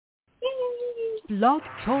Blog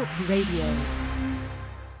Talk Radio.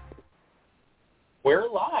 We're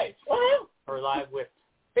live. Woo! We're live with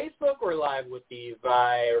Facebook. We're live with the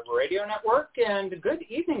Vibe Radio Network. And good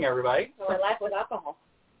evening, everybody. We're live with alcohol.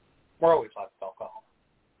 We're always live with alcohol.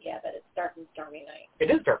 Yeah, but it's dark and stormy night.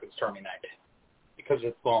 It is dark and stormy night. Because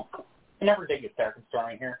it's, well, it never did get dark and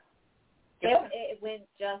stormy here. It went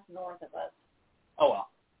just north of us. Oh, well.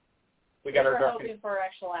 We got our dark hoping for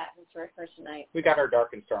actual atmosphere for tonight. We got our dark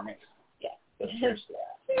and stormy. Yeah. So cheers to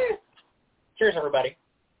that. Cheers. Cheers, everybody.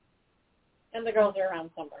 And the girls are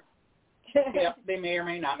around somewhere. Yeah, they may or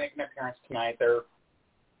may not make an appearance tonight. They're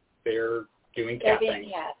doing cat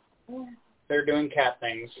things. Cat. They're doing cat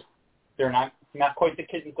things. They're not quite the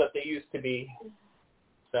kittens that they used to be.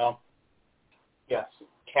 So, yes,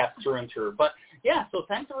 cats through and through. But yeah, so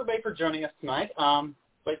thanks everybody for joining us tonight.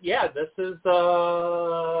 But yeah, this is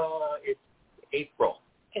it's April.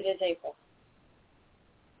 It is April.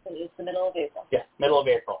 It is the middle of April. Yeah, middle of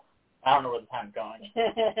April. I don't know where the time's going.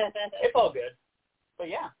 It's all good. But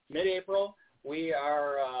yeah, mid-April, we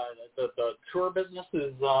are, the tour business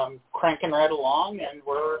is cranking right along, and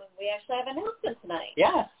we actually have an announcement tonight.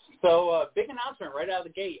 Yes. So big announcement right out of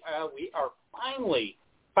the gate. We are finally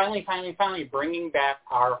bringing back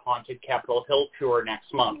our Haunted Capitol Hill tour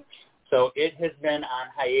next month. So it has been on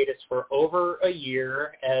hiatus for over a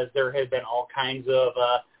year, as there have been all kinds of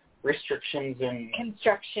restrictions and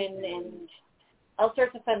construction and all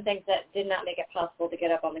sorts of fun things that did not make it possible to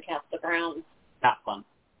get up on the Capitol grounds. Not fun.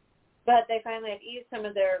 But they finally have eased some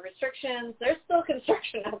of their restrictions. There's still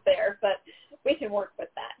construction out there, but we can work with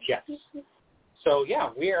that. Yes. So,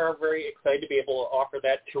 yeah, we are very excited to be able to offer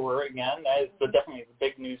that tour again. That is definitely the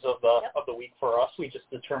big news of the week for us. We just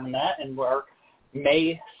determined that, and our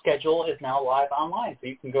May schedule is now live online. So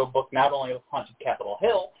you can go book not only Haunted Capitol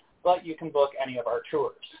Hill, but you can book any of our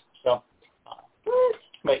tours. So,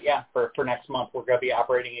 but yeah, for next month, we're going to be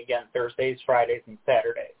operating again Thursdays, Fridays, and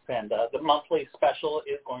Saturdays. And the monthly special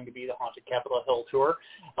is going to be the Haunted Capitol Hill Tour.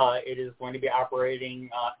 It is going to be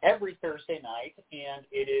operating every Thursday night, and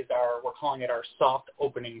it is we're calling it our soft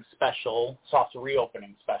reopening special,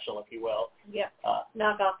 if you will. Yeah,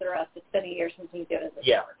 knock off the rest. It's been a year since we've given this.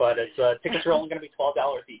 Yeah, but tickets are only going to be $12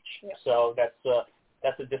 each. Yeah. So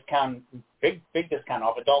that's a discount, big discount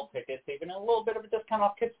off adult tickets, even a little bit of a discount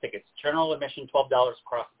off kids tickets. General admission, $12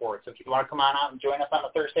 across the board. So if you want to come on out and join us on a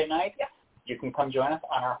Thursday night, you can come join us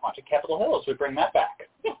on our Haunted Capitol Hill as we bring that back.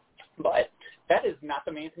 Yeah. But that is not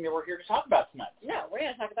the main thing that we're here to talk about tonight. No, we're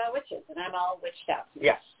going to talk about witches, and I'm all witched out.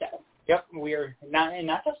 Yes. So. Yep, we are not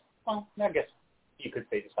just, well, I guess you could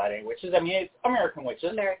say deciding witches. I mean, it's American witches.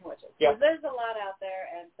 American witches. Yep. So there's a lot out there,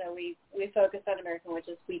 and so we focused on American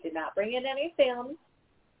witches. We did not bring in any Salem.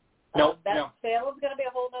 No. Salem's going to be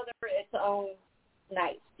a whole other its own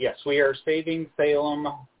night. Yes, we are saving Salem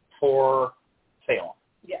for Salem.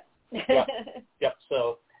 Yes. Yep.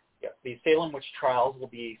 So, the Salem witch trials will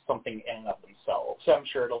be something in and of themselves. So I'm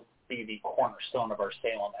sure it'll be the cornerstone of our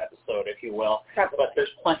Salem episode, if you will. Probably. But there's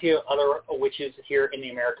plenty of other witches here in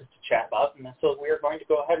the Americas to chat about, and so we are going to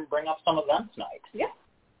go ahead and bring up some of them tonight. Yeah.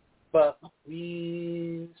 But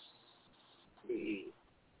we see.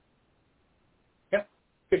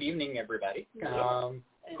 Good evening, everybody.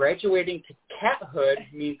 Graduating to cathood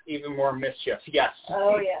means even more mischief. Yes.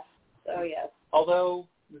 Oh, yes. Although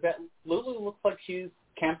that Lulu looks like she's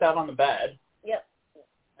camped out on the bed. Yep.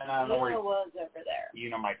 And I don't know where was over there. You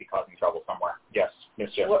might be causing trouble somewhere. Yes,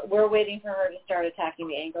 mischief. We're waiting for her to start attacking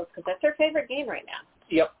the angles because that's her favorite game right now.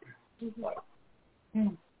 Yep.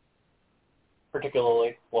 Mm-hmm.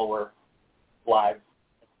 Particularly while we're live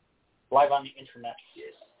on the internet.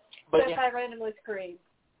 Yes. But if I randomly scream,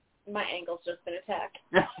 my angle's just been attacked.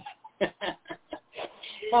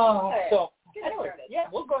 So, anyway,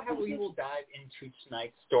 we'll go ahead. We will dive into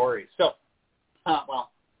tonight's story. So,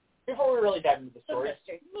 before we really dive into the story,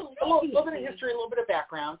 a little bit of history, a little bit of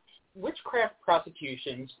background. Witchcraft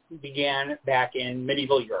prosecutions began back in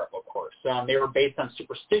medieval Europe, of course. They were based on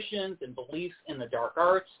superstitions and beliefs in the dark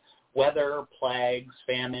arts. Weather, plagues,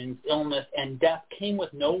 famines, illness, and death came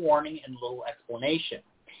with no warning and little explanation.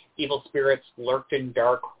 Evil spirits lurked in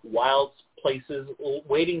dark, wild places,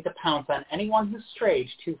 waiting to pounce on anyone who strayed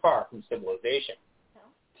too far from civilization.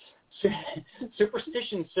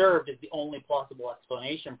 Superstition served as the only plausible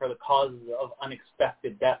explanation for the causes of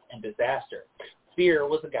unexpected death and disaster. Fear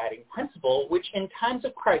was a guiding principle, which in times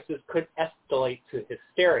of crisis could escalate to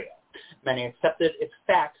hysteria. Many accepted its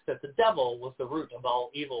facts that the devil was the root of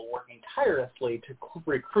all evil, working tirelessly to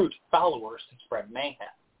recruit followers to spread mayhem.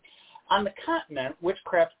 On the continent,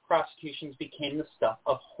 witchcraft prosecutions became the stuff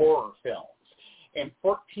of horror films. In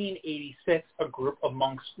 1486, a group of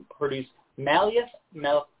monks produced Malleus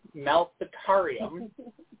Malficarium,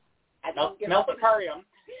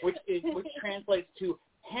 which translates to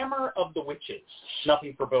Hammer of the Witches.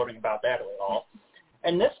 Nothing foreboding about that at all.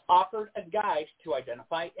 And this offered a guide to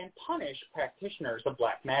identify and punish practitioners of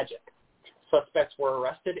black magic. Suspects were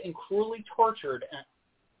arrested and cruelly tortured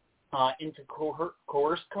into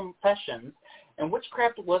coerced confessions, and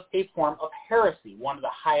witchcraft was a form of heresy, one of the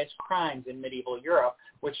highest crimes in medieval Europe,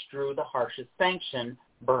 which drew the harshest sanction,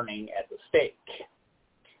 burning at the stake.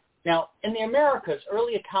 Now, in the Americas,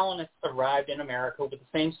 early colonists arrived in America with the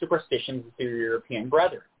same superstitions as their European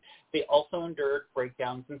brethren. They also endured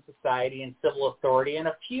breakdowns in society and civil authority, and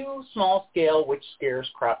a few small-scale witch scares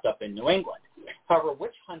cropped up in New England. However,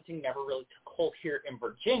 witch hunting never really took hold here in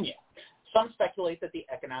Virginia. Some speculate that the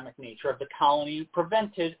economic nature of the colony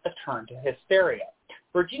prevented a turn to hysteria.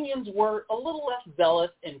 Virginians were a little less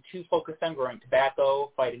zealous and too focused on growing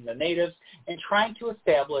tobacco, fighting the natives, and trying to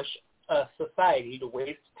establish a society to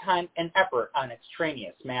waste time and effort on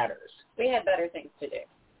extraneous matters. We had better things to do.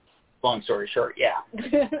 Long story short, yeah.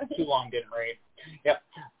 Too long, didn't read. Yep.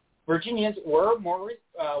 Virginians were more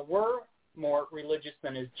religious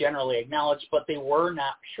than is generally acknowledged, but they were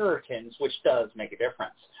not Puritans, which does make a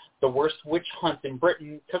difference. The worst witch hunts in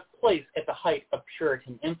Britain took place at the height of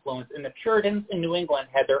Puritan influence, and the Puritans in New England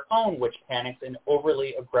had their own witch panics and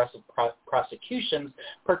overly aggressive prosecutions,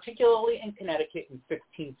 particularly in Connecticut in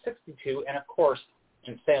 1662 and, of course,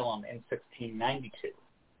 in Salem in 1692.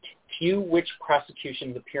 Few witch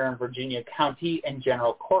prosecutions appear in Virginia county and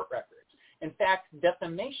general court records. In fact,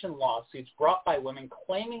 defamation lawsuits brought by women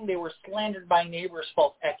claiming they were slandered by neighbors'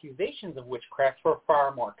 false accusations of witchcraft were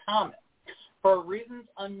far more common. For reasons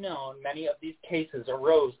unknown, many of these cases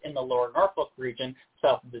arose in the lower Norfolk region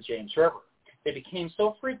south of the James River. They became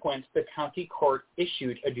so frequent, the county court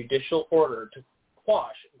issued a judicial order to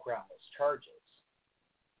quash groundless charges.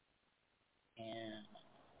 And,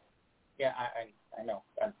 yeah, I know.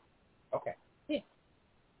 Okay. Yeah.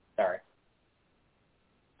 Sorry.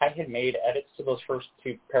 I had made edits to those first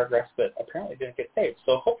two paragraphs that apparently didn't get saved,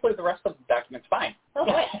 so hopefully the rest of the document's fine. Oh,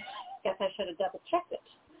 boy. Guess I should have double-checked it.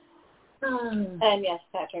 And yes,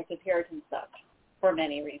 Patrick, the Puritans suck for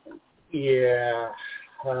many reasons. Yeah.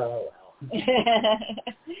 Oh,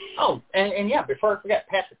 and yeah, before I forget,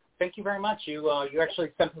 Patrick, thank you very much. You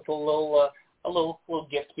actually sent us a little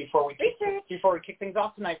gift before we kick things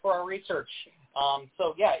off tonight for our research.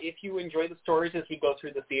 So yeah, if you enjoy the stories as we go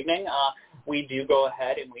through this evening, we do go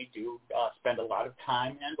ahead and we do spend a lot of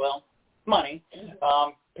time and money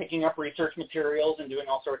picking up research materials and doing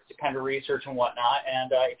all sorts of kind of research and whatnot.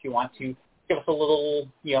 And if you want to give us a little,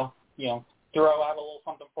 throw out a little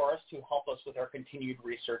something for us to help us with our continued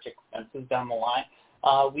research expenses down the line,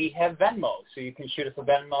 we have Venmo. So you can shoot us a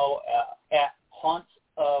Venmo at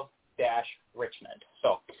haunts-of-Richmond.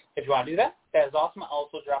 So if you want to do that, that is awesome. I'll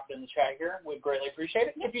also drop it in the chat here. We'd greatly appreciate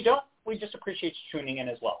it. If you don't, we just appreciate you tuning in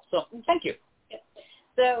as well. So thank you.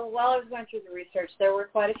 So while I was going through the research, there were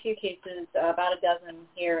quite a few cases, about a dozen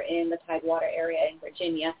here in the Tidewater area in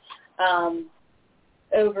Virginia,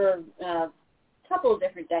 over a couple of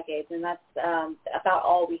different decades, and that's about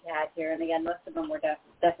all we had here. And again, most of them were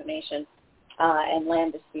defamation and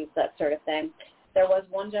land disputes, that sort of thing. There was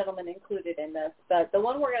one gentleman included in this, but the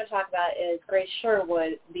one we're going to talk about is Grace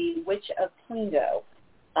Sherwood, the Witch of Pungo.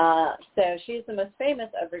 So she's the most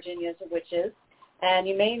famous of Virginia's witches, and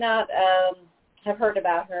you may not have heard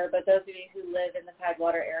about her, but those of you who live in the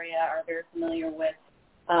Tidewater area are very familiar with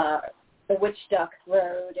the Witch Duck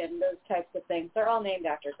Road and those types of things. They're all named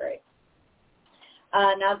after Grace.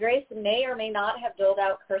 Now, Grace may or may not have doled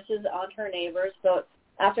out curses on her neighbors, but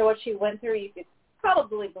after what she went through, you could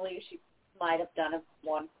probably believe she might have done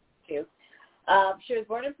one, too. She was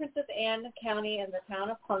born in Princess Anne County in the town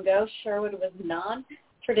of Pungo. Sherwood was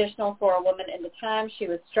non-traditional for a woman in the time. She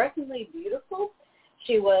was strikingly beautiful.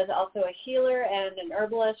 She was also a healer and an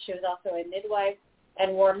herbalist. She was also a midwife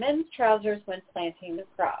and wore men's trousers when planting the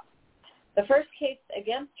crop. The first case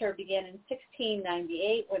against her began in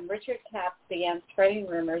 1698 when Richard Capps began spreading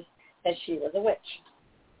rumors that she was a witch.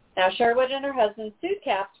 Now, Sherwood and her husband sued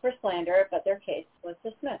Capps for slander, but their case was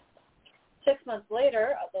dismissed. 6 months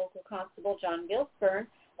later, a local constable, John Gilsburn,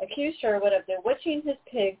 accused Sherwood of bewitching his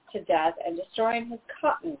pigs to death and destroying his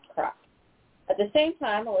cotton crop. At the same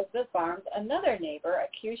time, Elizabeth Barnes, another neighbor,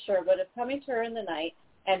 accused Sherwood of coming to her in the night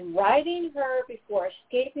and riding her before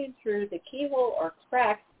escaping through the keyhole or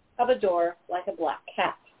crack of a door like a black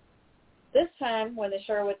cat. This time, when the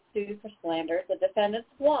Sherwoods sued for slander, the defendants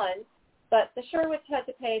won, but the Sherwoods had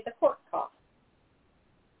to pay the court costs.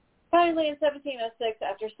 Finally, in 1706,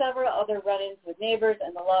 after several other run-ins with neighbors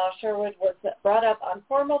and the law, Sherwood was brought up on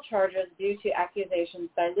formal charges due to accusations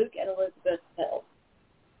by Luke and Elizabeth Hill.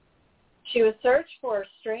 She was searched for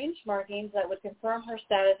strange markings that would confirm her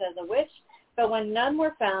status as a witch, but when none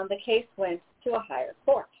were found, the case went to a higher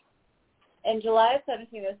court. In July of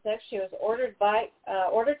 1706, she was ordered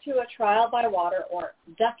to a trial by water, or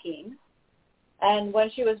ducking, and when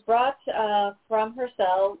she was brought from her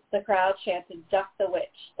cell, the crowd chanted, "Duck the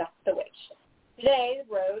witch, duck the witch." Today,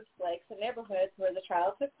 roads, lakes, and neighborhoods where the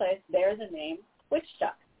trial took place bear the name Witch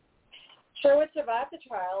Duck. Sherwood survived the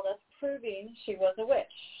trial, thus proving she was a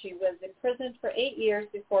witch. She was imprisoned for 8 years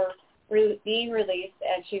before being released,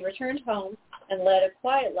 and she returned home and led a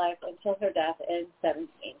quiet life until her death in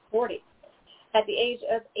 1740, at the age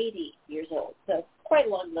of 80 years old. So quite a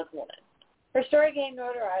long-lived woman. Her story gained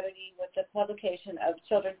notoriety with the publication of a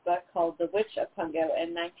children's book called The Witch of Pungo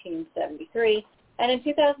in 1973, and in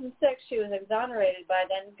 2006 she was exonerated by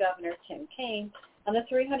then-Governor Tim Kaine on the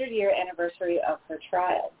 300-year anniversary of her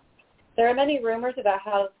trial. There are many rumors about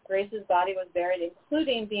how Grace's body was buried,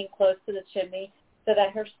 including being close to the chimney so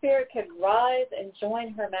that her spirit could rise and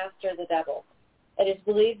join her master, the devil. It is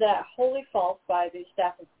believed that wholly false by the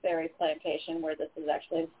staff of Berry Plantation, where this is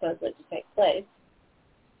actually supposed to take place.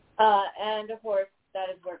 And, of course, that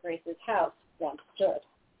is where Grace's house once stood.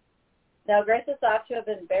 Now, Grace is thought to have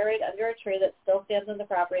been buried under a tree that still stands on the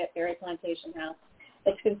property at Berry Plantation House.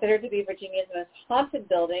 It's considered to be Virginia's most haunted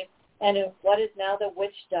building and in what is now the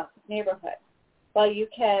Witch Duck neighborhood. While you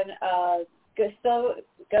can still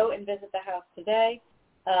go and visit the house today,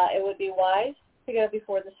 it would be wise to go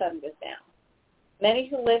before the sun goes down. Many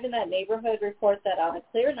who live in that neighborhood report that on a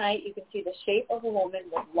clear night you can see the shape of a woman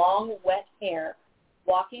with long, wet hair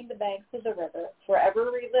walking the banks of the river, forever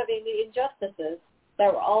reliving the injustices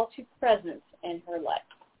that were all too present in her life.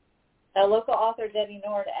 Now, local author Debbie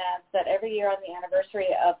Nord adds that every year on the anniversary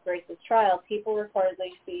of Grace's trial, people reported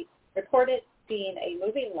seeing a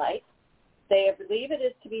moving light. They believe it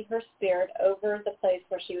is to be her spirit over the place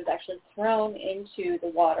where she was actually thrown into the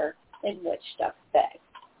water in Witch Duck Bay.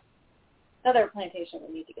 Another plantation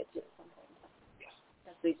we need to get to at some point,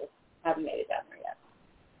 because we just haven't made it down there yet.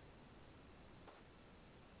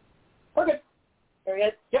 We're good. We're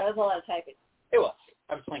good? Yep. That was a lot of typing. It was.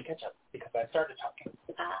 I was playing catch-up because I started talking.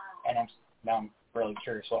 And now I'm really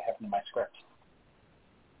curious what happened to my script.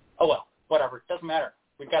 Oh, well, whatever. Doesn't matter.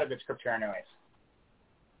 We've got a good script here anyways.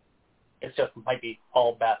 It just might be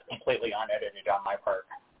all bad, completely unedited on my part.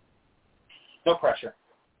 No pressure.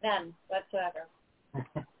 None whatsoever.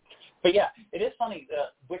 But yeah, it is funny.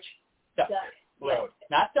 Which duck road? Yes.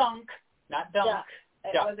 Not dunk. Not dunk. Duck.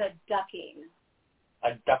 It duck. was a ducking.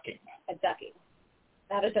 A ducking. A ducking.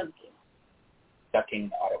 Not a dunking.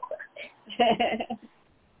 Ducking autocorrect.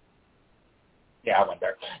 Yeah, I went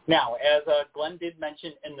there. Now, as Glenn did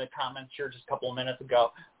mention in the comments here just a couple of minutes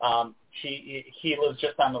ago, he lives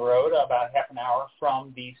just on the road, about half an hour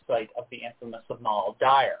from the site of the infamous Meld.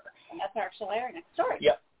 And that's actually our next story.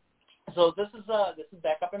 Yep. So this is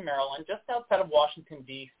back up in Maryland, just outside of Washington,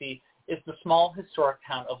 D.C. is the small historic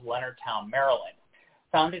town of Leonardtown, Maryland.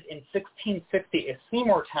 Founded in 1660 as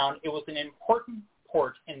Seymour Town, it was an important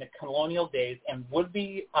port in the colonial days and would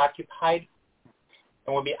be occupied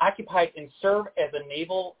and serve as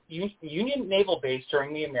a Union naval base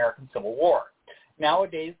during the American Civil War.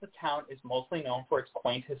 Nowadays, the town is mostly known for its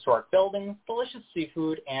quaint historic buildings, delicious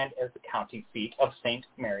seafood, and as the county seat of St.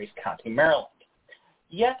 Mary's County, Maryland.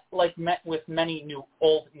 Yet, like with many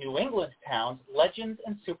old New England towns, legends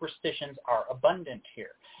and superstitions are abundant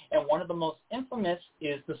here, and one of the most infamous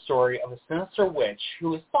is the story of a sinister witch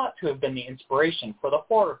who is thought to have been the inspiration for the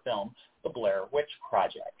horror film The Blair Witch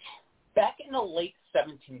Project. Back in the late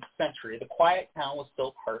 17th century, the quiet town was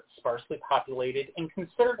still sparsely populated and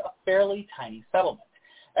considered a fairly tiny settlement.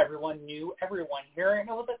 Everyone knew everyone here, and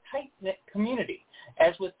it was a tight-knit community.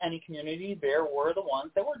 As with any community, there were the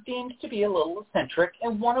ones that were deemed to be a little eccentric,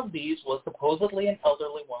 and one of these was supposedly an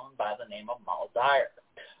elderly woman by the name of Molly Dyer.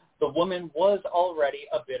 The woman was already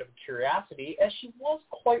a bit of a curiosity, as she was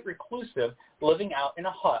quite reclusive, living out in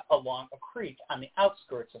a hut along a creek on the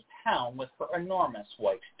outskirts of town with her enormous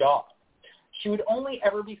white dog. She would only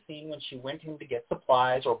ever be seen when she went in to get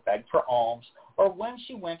supplies or begged for alms, or when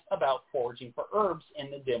she went about foraging for herbs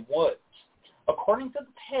in the dim woods. According to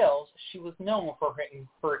the tales, she was known for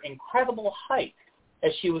her incredible height,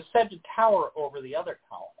 as she was said to tower over the other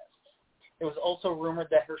colonists. It was also rumored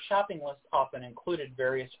that her shopping list often included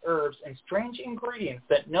various herbs and strange ingredients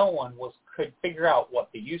that no one could figure out what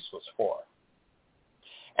the use was for.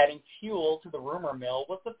 Adding fuel to the rumor mill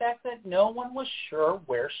was the fact that no one was sure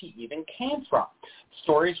where she even came from.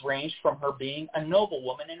 Stories ranged from her being a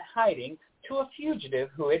noblewoman in hiding to a fugitive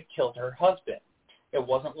who had killed her husband. It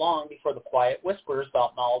wasn't long before the quiet whispers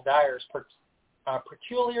about Molly Dyer's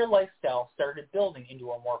peculiar lifestyle started building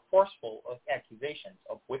into a more forceful of accusations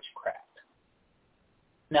of witchcraft.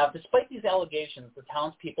 Now, despite these allegations, the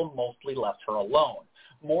townspeople mostly left her alone,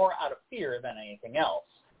 more out of fear than anything else.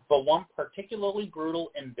 But one particularly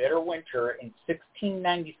brutal and bitter winter in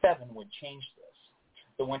 1697 would change this.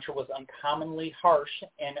 The winter was uncommonly harsh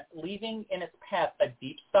and leaving in its path a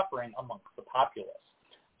deep suffering amongst the populace.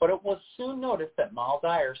 But it was soon noticed that Moll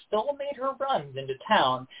Dyer still made her runs into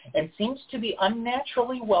town and seems to be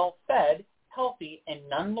unnaturally well-fed, healthy, and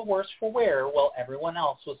none the worse for wear while everyone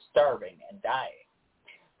else was starving and dying.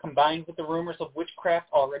 Combined with the rumors of witchcraft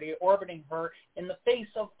already orbiting her, in the face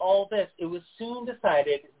of all this, it was soon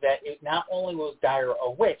decided that it not only was Dyer a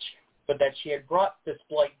witch, but that she had brought this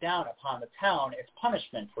blight down upon the town as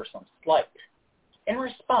punishment for some slight. In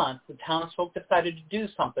response, the townsfolk decided to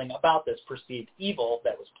do something about this perceived evil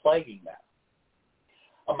that was plaguing them.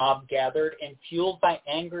 A mob gathered, and fueled by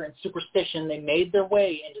anger and superstition, they made their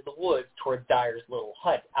way into the woods toward Dyer's little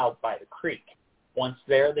hut out by the creek. Once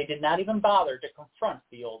there, they did not even bother to confront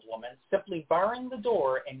the old woman, simply barring the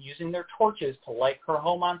door and using their torches to light her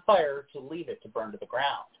home on fire to leave it to burn to the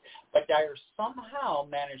ground. But Dyer somehow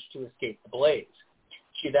managed to escape the blaze.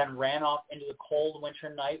 She then ran off into the cold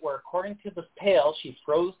winter night where, according to the tale, she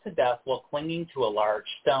froze to death while clinging to a large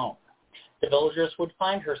stone. The villagers would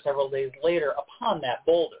find her several days later upon that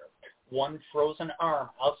boulder, one frozen arm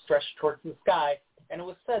outstretched towards the sky, and it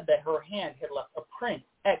was said that her hand had left a print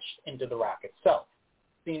etched into the rock itself,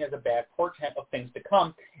 seen as a bad portent of things to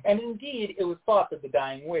come, and indeed it was thought that the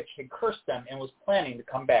dying witch had cursed them and was planning to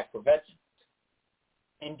come back for vengeance.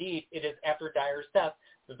 Indeed, it is after Dyer's death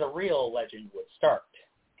that the real legend would start.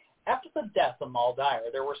 After the death of Moll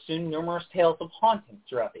Dyer, there were soon numerous tales of hauntings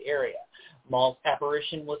throughout the area. Moll's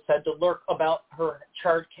apparition was said to lurk about her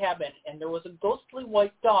charred cabin, and there was a ghostly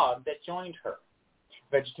white dog that joined her.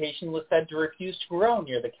 Vegetation was said to refuse to grow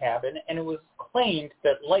near the cabin, and it was claimed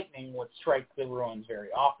that lightning would strike the ruins very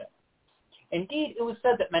often. Indeed, it was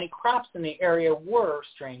said that many crops in the area were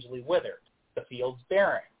strangely withered, the fields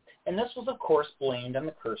barren, and this was of course blamed on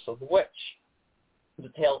the curse of the witch. The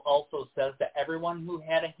tale also says that everyone who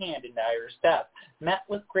had a hand in Dyer's death met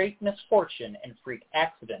with great misfortune and freak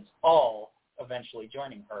accidents, all eventually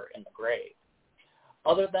joining her in the grave.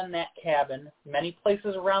 Other than that cabin, many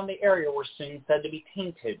places around the area were soon said to be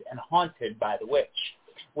tainted and haunted by the witch,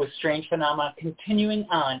 with strange phenomena continuing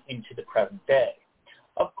on into the present day.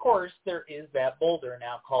 Of course, there is that boulder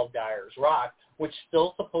now called Dyer's Rock, which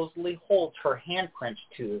still supposedly holds her handprint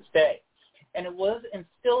to this day. And it was and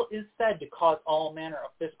still is said to cause all manner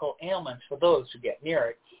of physical ailments for those who get near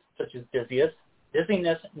it, such as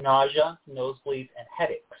dizziness, nausea, nosebleeds, and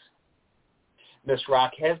headaches. This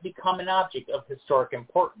rock has become an object of historic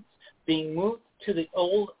importance, being moved to the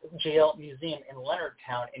old jail museum in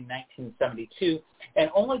Leonardtown in 1972, and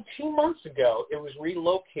only 2 months ago it was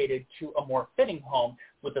relocated to a more fitting home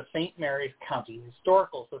with the St. Mary's County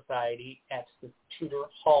Historical Society at the Tudor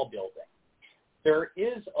Hall building. There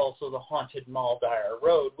is also the haunted Moll Dyer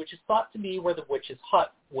Road, which is thought to be where the witch's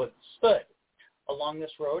hut once stood. Along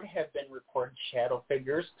this road have been reported shadow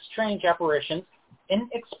figures, strange apparitions,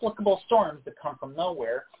 inexplicable storms that come from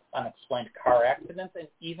nowhere, unexplained car accidents, and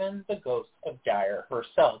even the ghost of Dyer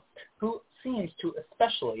herself, who seems to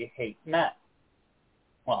especially hate men.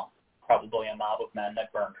 Well, probably a mob of men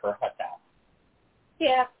that burned her hut down.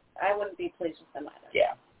 Yeah, I wouldn't be pleased with them either.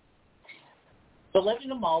 Yeah. The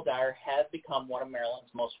legend of Moll Dyer has become one of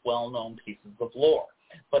Maryland's most well-known pieces of lore,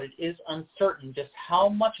 but it is uncertain just how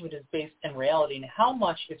much of it is based in reality and how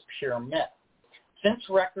much is pure myth. Since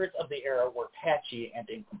records of the era were patchy and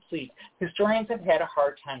incomplete, historians have had a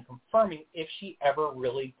hard time confirming if she ever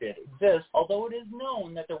really did exist, although it is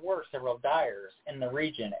known that there were several Dyers in the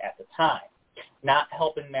region at the time. Not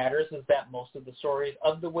helping matters is that most of the stories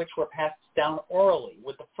of the witch were passed down orally,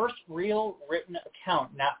 with the first real written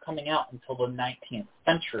account not coming out until the 19th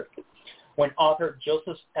century, when author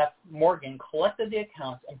Joseph F. Morgan collected the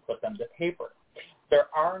accounts and put them to paper. There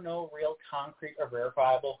are no real concrete or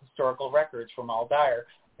verifiable historical records for Moll Dyer,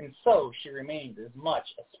 and so she remains as much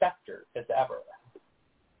a specter as ever.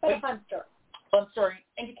 But a fun story. Fun story,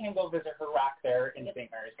 and you can go visit her rock there in St.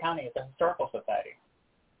 Mary's County at the Historical Society.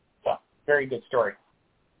 So, very good story.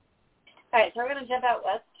 All right, so we're going to jump out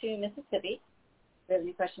west to Mississippi. Do you have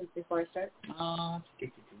any questions before I start?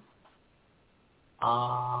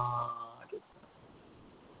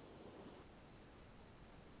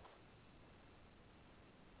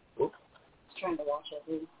 Trying to watch it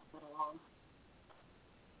move along.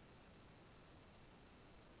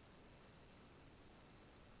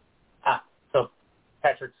 So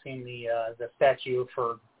Patrick's seen the statue of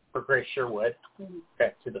her for Grace Sherwood,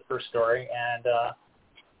 back to the first story, and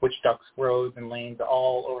witch ducks, roads, and lanes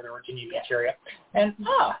all over the Virginia Beach area. And,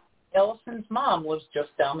 Ellison's mom lives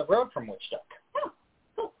just down the road from Witch Duck. Oh,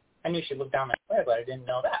 cool. I knew she lived down that way, but I didn't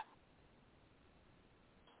know that.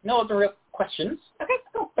 No other real questions. Okay,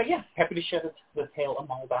 cool. But, yeah, happy to share the tale of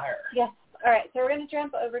my buyer. Yes. All right, so we're going to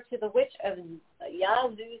jump over to the Witch of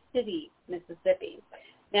Yazoo City, Mississippi.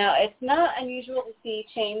 Now, it's not unusual to see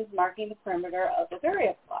chains marking the perimeter of a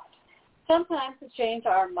burial plot. Sometimes the chains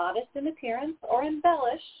are modest in appearance or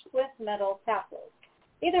embellished with metal tassels.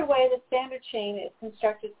 Either way, the standard chain is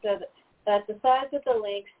constructed so that the size of the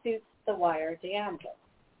link suits the wire diameter.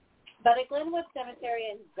 But at Glenwood Cemetery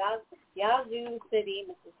in Yazoo City,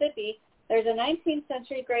 Mississippi, there's a 19th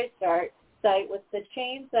century grave site with the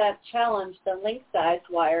chains that challenge the link-size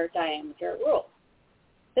wire diameter rule.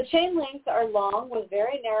 The chain links are long with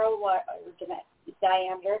very narrow wire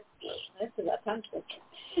diameter. This is a tongue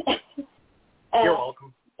twister. You're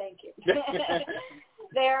welcome. Thank you.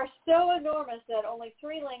 They are so enormous that only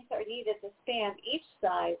 3 links are needed to span each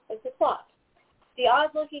side of the plot. The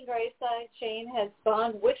odd-looking graveside chain has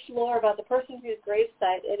spawned witch lore about the person whose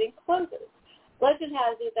gravesite it encloses. Legend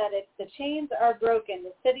has it that if the chains are broken,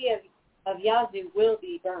 the city of Yazoo will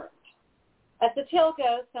be burned. As the tale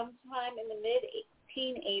goes, sometime in the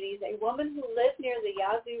mid-1880s, a woman who lived near the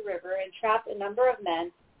Yazoo River entrapped a number of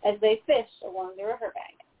men as they fished along the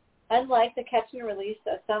riverbank. Unlike the catch and release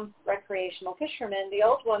of some recreational fishermen, the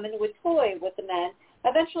old woman would toy with the men,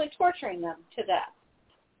 eventually torturing them to death.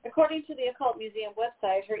 According to the Occult Museum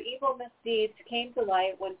website, her evil misdeeds came to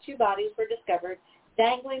light when 2 bodies were discovered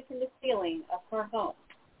dangling from the ceiling of her home.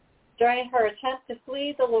 During her attempt to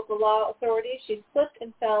flee the local law authorities, she slipped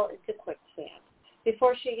and fell into quicksand.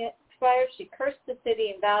 Before she expired, she cursed the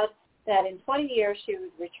city and vowed that in 20 years she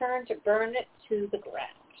would return to burn it to the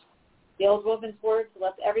ground. The old woman's words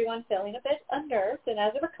left everyone feeling a bit unnerved, and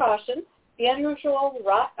as a precaution, the unusual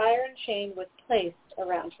wrought iron chain was placed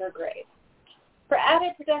around her grave. For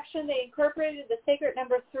added protection, they incorporated the sacred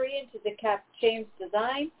number 3 into the chain's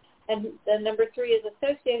design, and the number 3 is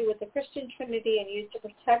associated with the Christian Trinity and used to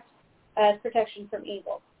protect as protection from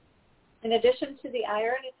evil. In addition to the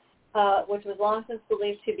iron, which was long since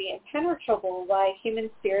believed to be impenetrable by human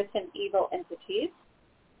spirits and evil entities.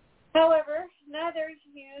 However, neither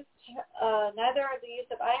the use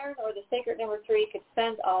of iron or the sacred number 3 could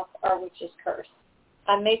fend off our witch's curse.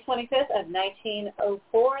 On May 25th of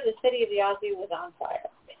 1904, the city of Yazoo was on fire,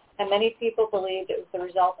 and many people believed it was the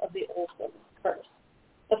result of the old woman's curse.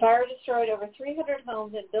 The fire destroyed over 300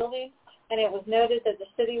 homes and buildings, and it was noted that the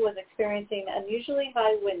city was experiencing unusually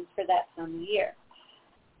high winds for that time of year.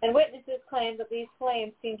 And witnesses claimed that these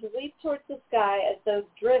flames seemed to leap towards the sky as though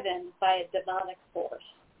driven by a demonic force.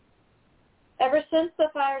 Ever since the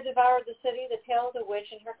fire devoured the city, the tale of the witch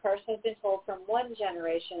and her curse has been told from one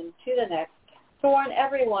generation to the next to warn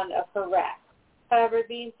everyone of her wrath. However,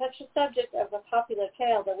 being such a subject of a popular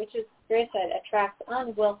tale, the witch's gravesite attracts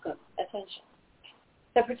unwelcome attention.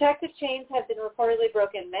 The protective chains have been reportedly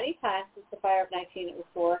broken many times since the fire of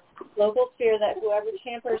 1904. Locals fear that whoever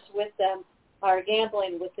tampers with them are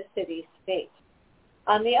gambling with the city's fate.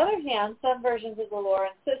 On the other hand, some versions of the lore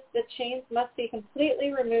insist that chains must be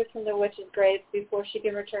completely removed from the witch's grave before she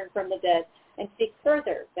can return from the dead and seek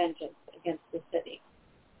further vengeance against the city.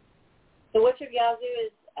 The Witch of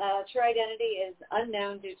Yazoo's true identity is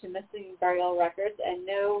unknown due to missing burial records, and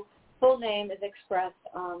no full name is expressed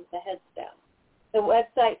on the headstone. The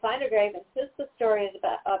website Find a Grave insists the story is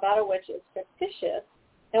about a witch is fictitious.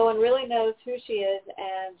 No one really knows who she is,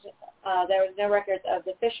 and there was no records of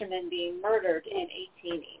the fisherman being murdered in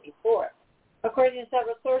 1884. According to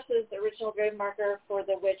several sources, the original grave marker for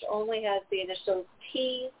the witch only has the initials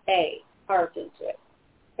T.A. carved into it.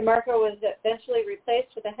 The marker was eventually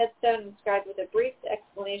replaced with a headstone inscribed with a brief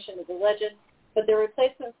explanation of the legend, but the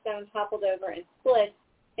replacement stone toppled over and split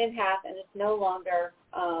in half, and it's no longer,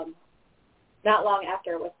 not long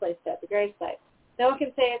after it was placed at the gravesite. No one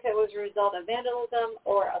can say if it was a result of vandalism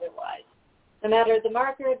or otherwise. No matter the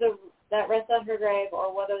marker that rests on her grave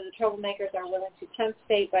or whether the troublemakers are willing to tempt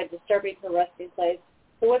fate by disturbing her resting place,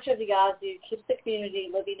 the Witch of the Yazoo keeps the community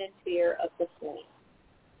living in fear of the flame.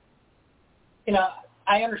 You know,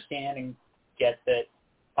 I understand and get that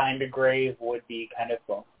Find a Grave would be kind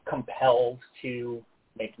of compelled to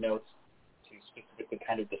make notes to specifically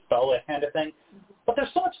kind of dispel that kind of thing. Mm-hmm. But there's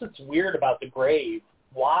so much that's weird about the grave.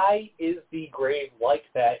 Why is the grave like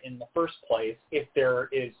that in the first place if there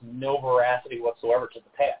is no veracity whatsoever to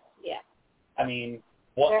the tale? Yeah. I mean,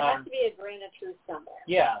 there has to be a grain of truth somewhere.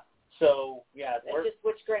 Yeah. So, yeah. It's just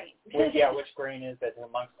which grain. Which grain is that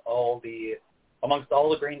amongst all the amongst all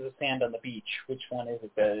the grains of sand on the beach, which one is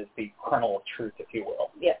it that is the kernel of truth, if you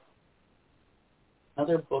will? Yes.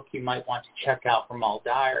 Another book you might want to check out from Mal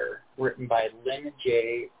Dyer, written by Lynn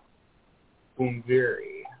J.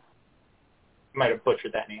 Boomviri. Might have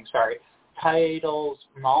butchered that name, sorry. Titles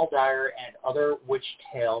Mal Dyer and Other Witch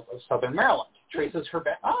Tales of Southern Maryland. Traces her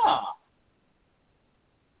back. I'll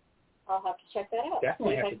have to check that out.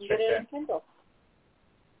 Definitely have to check that. Get it in Kindle.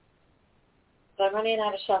 So I'm running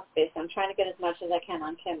out of shelf space. I'm trying to get as much as I can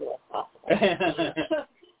on Kindle as possible.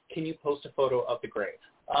 Can you post a photo of the grave?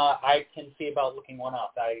 I can see about looking one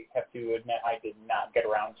up. I have to admit I did not get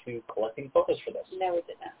around to collecting photos for this. No, we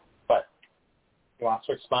did not. But you want to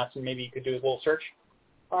switch spots and maybe you could do a little search?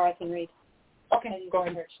 Or I can read. Okay, go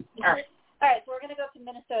ahead. All right, so we're going to go to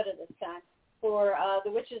Minnesota this time for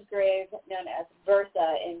the witch's grave known as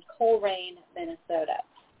Bertha in Coleraine, Minnesota.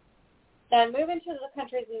 Now, moving to the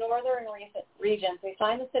country's northern regions, we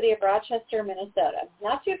find the city of Rochester, Minnesota.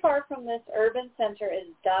 Not too far from this urban center is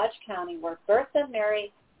Dodge County, where Bertha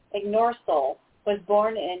Mary Ignorsol was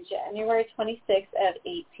born in January 26 of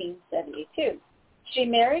 1872. She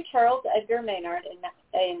married Charles Edgar Maynard in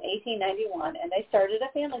 1891, and they started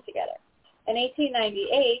a family together. In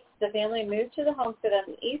 1898, the family moved to the homestead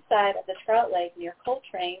on the east side of the Trout Lake near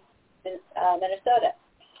Coleraine, Minnesota.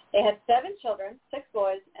 They had 7 children, 6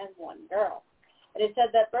 boys, and 1 girl. It is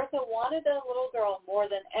said that Bertha wanted a little girl more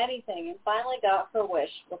than anything and finally got her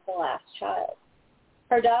wish with the last child.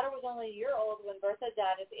 Her daughter was only a year old when Bertha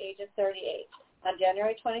died at the age of 38 on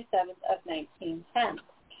January 27th of 1910.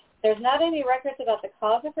 There's not any records about the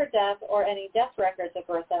cause of her death or any death records of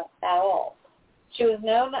Bertha at all. She was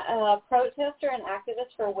known protester and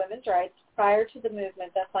activist for women's rights prior to the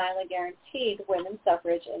movement that finally guaranteed women's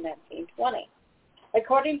suffrage in 1920.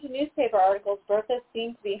 According to newspaper articles, Bertha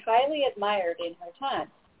seemed to be highly admired in her time.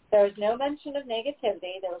 There was no mention of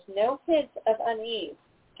negativity. There was no hint of unease,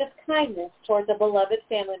 just kindness towards a beloved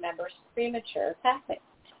family member's premature passing.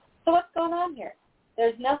 So what's going on here?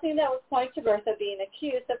 There's nothing that would point to Bertha being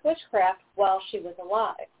accused of witchcraft while she was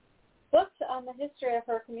alive. Books on the history of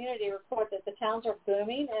her community report that the towns are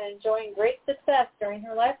booming and enjoying great success during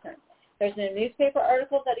her lifetime. There's no newspaper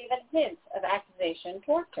article that even hints of accusation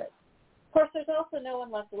towards her. Of course, there's also no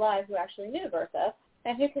one left alive who actually knew Bertha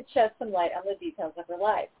and who could shed some light on the details of her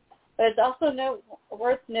life. But it's also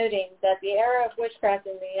worth noting that the era of witchcraft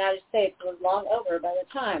in the United States was long over by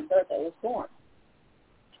the time Bertha was born.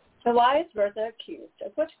 So why is Bertha accused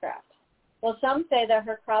of witchcraft? Well, some say that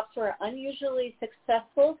her crops were unusually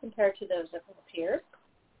successful compared to those of her peers.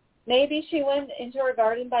 Maybe she went into her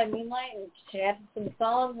garden by moonlight and chanted some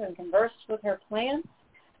songs and conversed with her plants.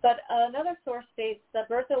 But another source states that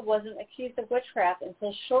Bertha wasn't accused of witchcraft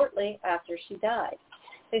until shortly after she died.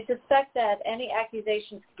 They suspect that any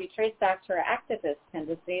accusations could be traced back to her activist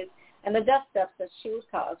tendencies and the dust-ups that she would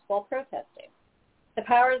cause while protesting. The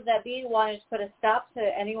powers that be wanted to put a stop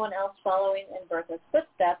to anyone else following in Bertha's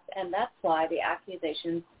footsteps, and that's why the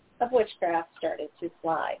accusations of witchcraft started to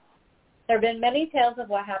fly. There have been many tales of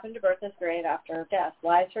what happened to Bertha's grave after her death.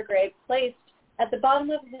 Why is her grave placed at the bottom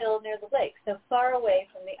of a hill near the lake, so far away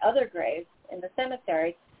from the other graves in the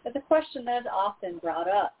cemetery, is a question that is often brought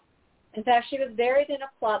up. In fact, she was buried in a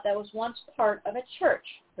plot that was once part of a church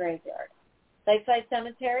graveyard. Lakeside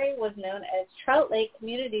Cemetery was known as Trout Lake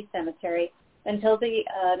Community Cemetery until the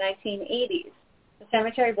 1980s. The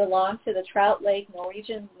cemetery belonged to the Trout Lake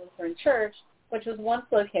Norwegian Lutheran Church, which was once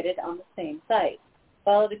located on the same site.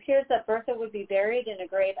 While it appears that Bertha would be buried in a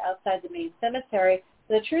grave outside the main cemetery,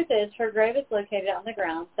 the truth is her grave is located on the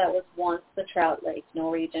grounds that was once the Trout Lake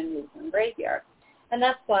Norwegian Lutheran Graveyard. And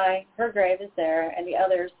that's why her grave is there and the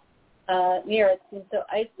others near it seem so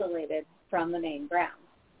isolated from the main grounds.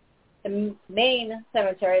 The main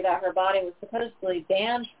cemetery that her body was supposedly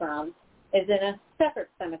banned from is in a separate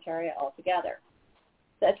cemetery altogether.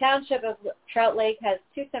 The township of Trout Lake has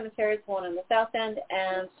 2 cemeteries, one in the south end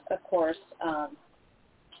and, of course,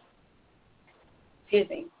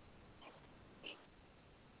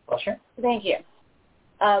 Sure. Thank you.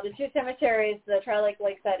 The 2 cemeteries, the Trout Lake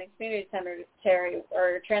Lakeside and Community Cemetery,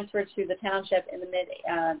 were transferred to the township in the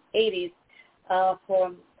mid-'80s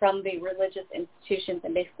from the religious institutions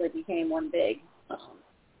and basically became one big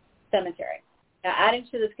cemetery. Now, adding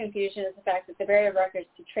to this confusion is the fact that the burial records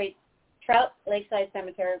to Trout Lakeside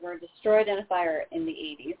Cemetery were destroyed in a fire in the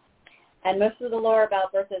 80s, and most of the lore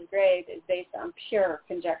about Bertha's grave is based on pure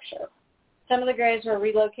conjecture. Some of the graves were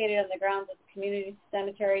relocated on the grounds of the community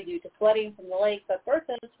cemetery due to flooding from the lake, but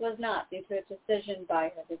Bertha's was not due to a decision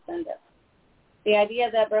by her descendants. The idea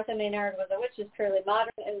that Bertha Maynard was a witch is purely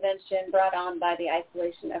modern invention brought on by the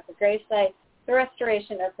isolation of her gravesite, the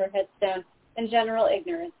restoration of her headstone, and general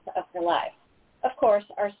ignorance of her life. Of course,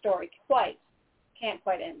 our story can't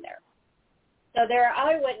quite end there. So there are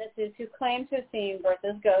eyewitnesses who claim to have seen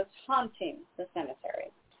Bertha's ghost haunting the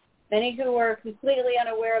cemetery. Many who were completely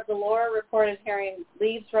unaware of the lore reported hearing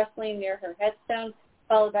leaves rustling near her headstone,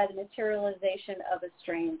 followed by the materialization of a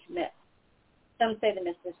strange mist. Some say the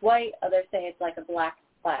mist is white, others say it's like a black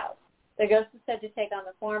cloud. The ghost is said to take on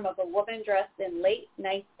the form of a woman dressed in late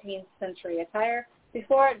 19th century attire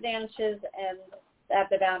before it vanishes at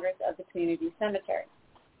the boundaries of the community cemetery.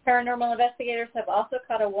 Paranormal investigators have also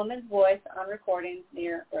caught a woman's voice on recordings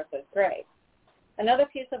near Bertha's grave. Another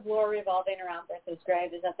piece of lore revolving around Bertha's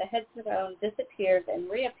grave is that the headstone disappears and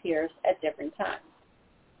reappears at different times.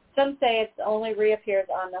 Some say it only reappears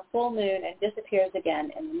on the full moon and disappears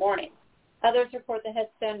again in the morning. Others report the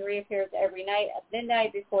headstone reappears every night at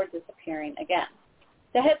midnight before disappearing again.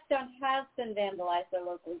 The headstone has been vandalized by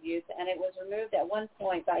local youth, and it was removed at one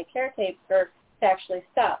point by a caretaker to actually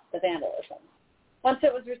stop the vandalism. Once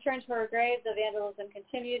it was returned to her grave, the vandalism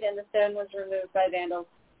continued, and the stone was removed by vandals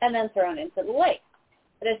and then thrown into the lake.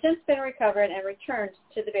 It has since been recovered and returned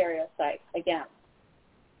to the burial site again.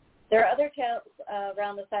 There are other tales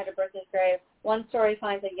around the site of Bertha's grave. One story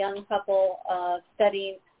finds a young couple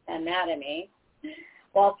studying anatomy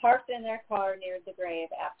while parked in their car near the grave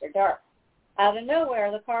after dark. Out of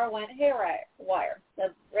nowhere, the car went haywire.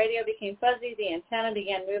 The radio became fuzzy, the antenna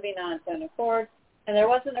began moving on its own accord, and there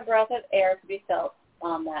wasn't a breath of air to be felt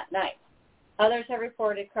on that night. Others have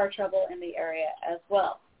reported car trouble in the area as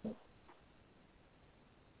well.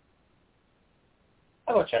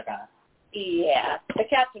 I'll go check on it. Yeah, the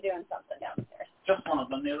cats are doing something downstairs. Just one of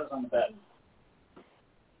them. The other's on the bed.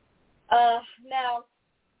 Now.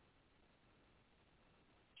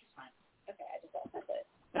 She's fine. Okay, I just lost my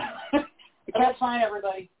place. The cat's fine,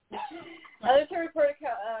 everybody. Others have reported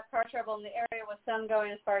car trouble in the area, with some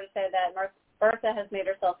going as far to say that Bertha has made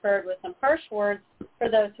herself heard with some harsh words for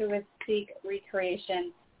those who would seek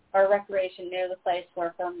recreation near the place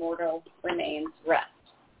where her mortal remains rest.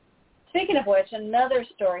 Speaking of which, another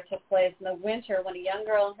story took place in the winter when a young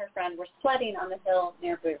girl and her friend were sledding on the hill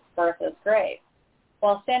near Bertha's grave.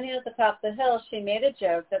 While standing at the top of the hill, she made a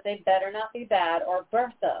joke that they'd better not be bad or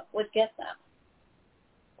Bertha would get them.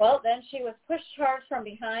 Well, then she was pushed hard from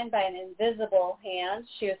behind by an invisible hand.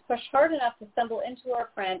 She was pushed hard enough to stumble into her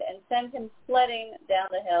friend and send him sledding down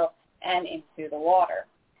the hill and into the water.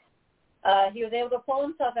 He was able to pull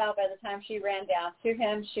himself out by the time she ran down to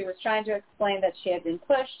him. She was trying to explain that she had been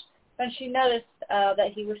pushed when she noticed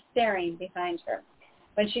that he was staring behind her.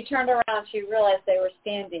 When she turned around, she realized they were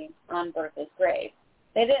standing on Bertha's grave.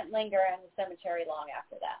 They didn't linger in the cemetery long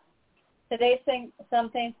after that. Today, some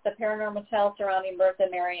think the paranormal tales surrounding Bertha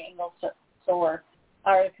Mary Ingalls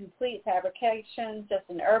are a complete fabrication, just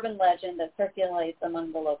an urban legend that circulates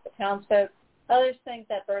among the local townsfolk. Others think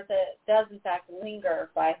that Bertha does, in fact, linger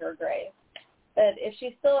by her grave. But if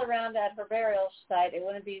she's still around at her burial site, it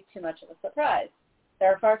wouldn't be too much of a surprise.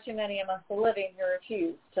 There are far too many amongst the living who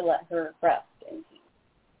refuse to let her rest in peace.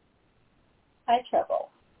 Hi, Trouble.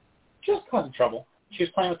 She was causing trouble. She was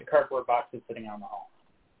playing with the cardboard boxes sitting out in the hall.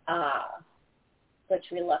 Which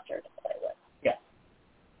we left her to play with. Yeah.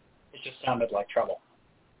 It just sounded like trouble.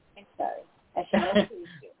 I'm sorry. I should have accused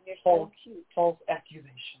you. You're so cute. False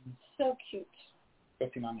accusations. So cute. Go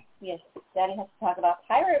see Mommy. Yes. Daddy has to talk about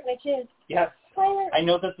pirate witches. Yes. Pirate. I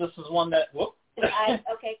know that this is one that,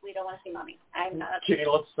 Okay, we don't want to see Mommy. I'm not. She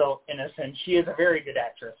looks so innocent. She is a very good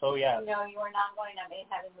actress, so yeah. No, you are not going to be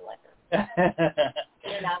having the liquor.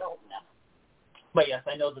 You're not old enough. But yes,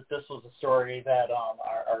 I know that this was a story that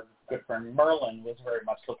our good friend Merlin was very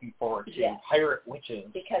much looking forward to. Yes. Pirate witches.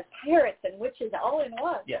 Because pirates and witches all in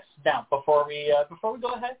one. Yes. Now, before we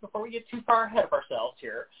go ahead, before we get too far ahead of ourselves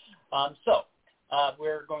here,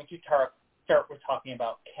 we're going to start with talking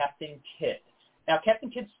about Captain Kidd. Now, Captain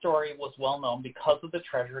Kidd's story was well known because of the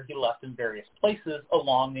treasure he left in various places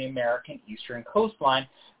along the American eastern coastline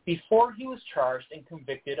before he was charged and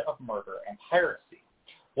convicted of murder and piracy.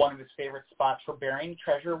 One of his favorite spots for burying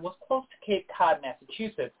treasure was close to Cape Cod,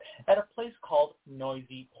 Massachusetts, at a place called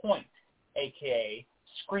Noisy Point, a.k.a.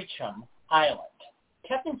 Screechum Island.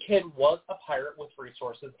 Captain Kidd was a pirate with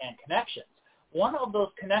resources and connections. One of those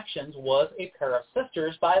connections was a pair of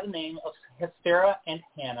sisters by the name of Sarah and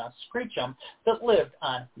Hannah Screechum that lived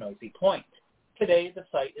on Noisy Point. Today, the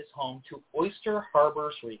site is home to Oyster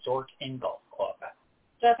Harbor's Resort and Golf Club.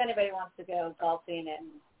 So if anybody wants to go golfing and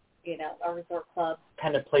a resort club.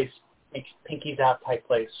 Kind of place, makes pinkies out type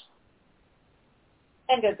place.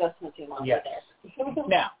 And go smoking while yes. There.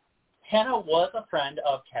 Now, Hannah was a friend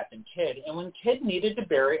of Captain Kidd, and when Kidd needed a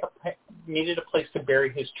place to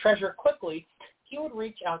bury his treasure quickly, he would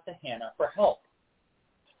reach out to Hannah for help.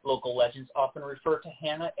 Local legends often refer to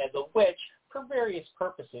Hannah as a witch for various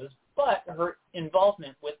purposes, but her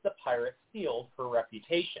involvement with the pirates sealed her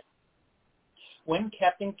reputation. When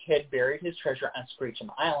Captain Kidd buried his treasure on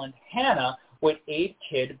Screecham Island, Hannah would aid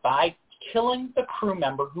Kidd by killing the crew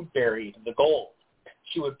member who buried the gold.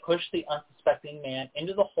 She would push the unsuspecting man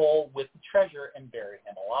into the hole with the treasure and bury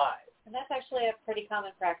him alive. And that's actually a pretty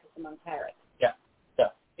common practice among pirates. Yeah. So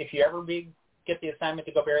if you ever get the assignment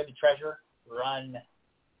to go bury the treasure, run.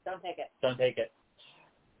 Don't take it. Don't take it.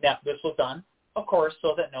 Now, this was done, of course,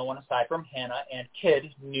 so that no one aside from Hannah and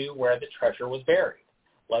Kidd knew where the treasure was buried.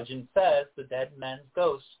 Legend says the dead men's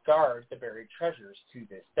ghosts guard the buried treasures to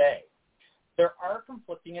this day. There are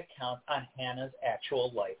conflicting accounts on Hannah's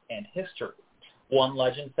actual life and history. One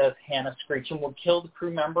legend says Hannah Screecham would kill the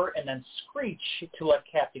crew member and then screech to let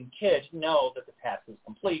Captain Kidd know that the task is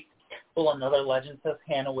complete, while another legend says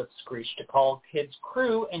Hannah would screech to call Kidd's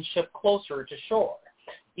crew and ship closer to shore.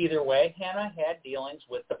 Either way, Hannah had dealings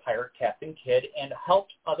with the pirate Captain Kidd and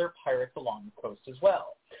helped other pirates along the coast as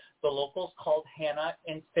well. The locals called Hannah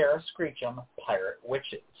and Sarah Screecham pirate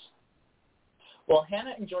witches. While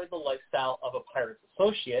Hannah enjoyed the lifestyle of a pirate's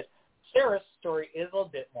associate, Sarah's story is a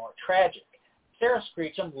bit more tragic. Sarah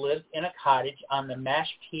Screecham lived in a cottage on the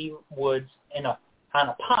Mashpee Woods on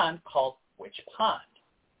a pond called Witch Pond.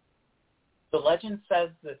 The legend says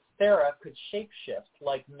that Sarah could shapeshift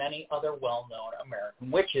like many other well-known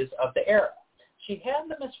American witches of the era. She had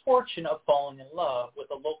the misfortune of falling in love with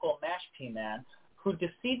a local Mashpee man who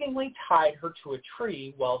deceivingly tied her to a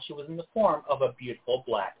tree while she was in the form of a beautiful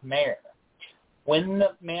black mare. When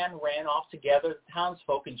the man ran off to gather the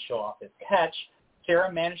townsfolk and show off his catch,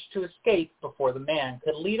 Sarah managed to escape before the man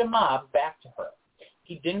could lead a mob back to her.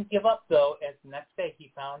 He didn't give up, though, as the next day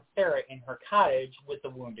he found Sarah in her cottage with a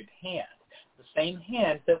wounded hand, the same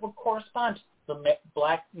hand that would correspond to the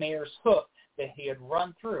black mare's hoof that he had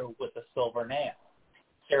run through with a silver nail.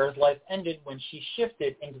 Sarah's life ended when she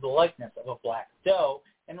shifted into the likeness of a black doe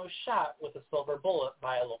and was shot with a silver bullet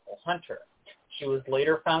by a local hunter. She was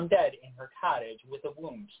later found dead in her cottage with a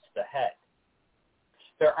wound to the head.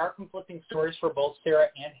 There are conflicting stories for both Sarah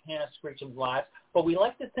and Hannah Screecham's lives, but we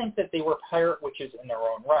like to think that they were pirate witches in their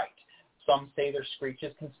own right. Some say their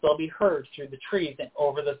screeches can still be heard through the trees and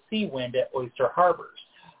over the sea wind at oyster harbors.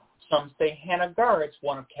 Some say Hannah guards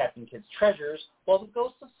one of Captain Kidd's treasures, while the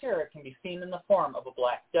ghost of Sarah can be seen in the form of a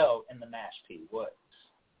black doe in the Mashpee Woods.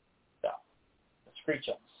 So, the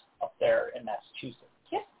Screechams up there in Massachusetts.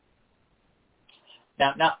 Yeah.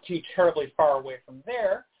 Now, not too terribly far away from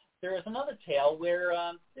there, there is another tale where,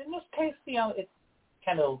 in this case, it's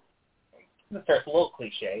kind of, it's a little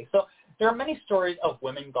cliche. So there are many stories of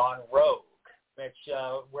women gone rogue,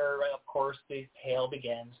 where, of course, the tale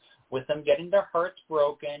begins with them getting their hearts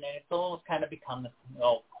broken, and it's almost kind of become this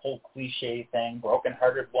whole cliche thing,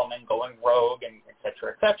 broken-hearted woman going rogue, and et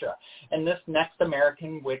cetera, et cetera. And this next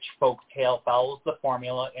American witch folk tale follows the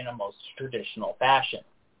formula in a most traditional fashion.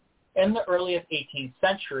 In the early 18th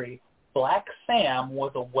century, Black Sam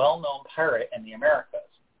was a well-known pirate in the Americas.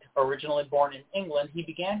 Originally born in England, he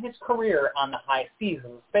began his career on the high seas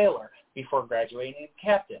as a sailor before graduating as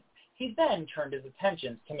captain. He then turned his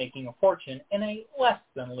attention to making a fortune in a less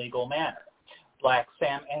than legal manner. Black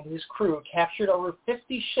Sam and his crew captured over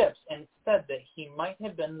 50 ships and said that he might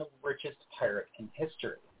have been the richest pirate in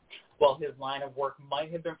history. While his line of work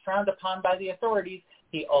might have been frowned upon by the authorities,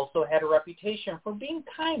 he also had a reputation for being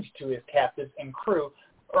kind to his captives and crew,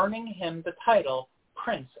 earning him the title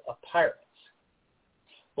Prince of Pirates.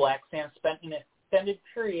 Black Sam spent an extended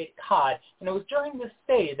period at Cod, and it was during this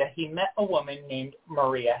stay that he met a woman named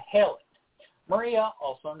Maria Hallett. Maria,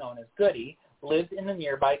 also known as Goody, lived in the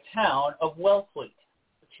nearby town of Wellfleet.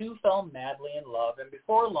 The two fell madly in love, and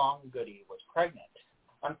before long, Goody was pregnant.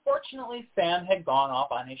 Unfortunately, Sam had gone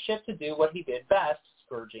off on a ship to do what he did best,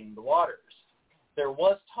 scourging the waters. There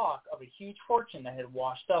was talk of a huge fortune that had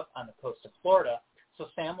washed up on the coast of Florida, so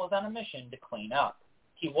Sam was on a mission to clean up.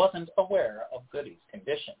 He wasn't aware of Goody's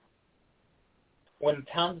condition. When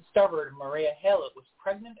the town discovered Maria Hallett was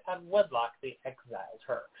pregnant out of wedlock, they exiled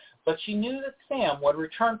her. But she knew that Sam would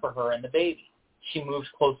return for her and the baby. She moved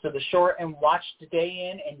close to the shore and watched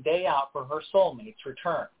day in and day out for her soulmate's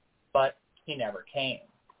return. But he never came.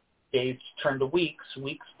 Days turned to weeks,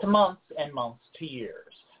 weeks to months, and months to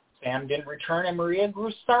years. Sam didn't return, and Maria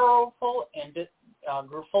grew full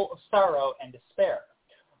of sorrow and despair.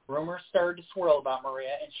 Rumors started to swirl about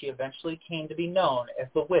Maria, and she eventually came to be known as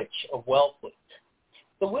the Witch of Wellfleet.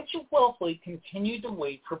 The Witch of Wellfleet continued to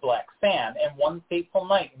wait for Black Sam, and one fateful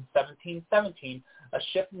night in 1717, a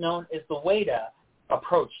ship known as the Wada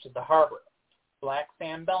approached the harbor. Black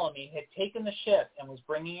Sam Bellamy had taken the ship and was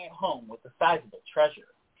bringing it home with a sizable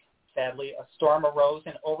treasure. Sadly, a storm arose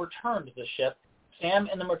and overturned the ship. Sam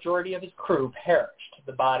and the majority of his crew perished.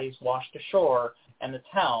 The bodies washed ashore, and the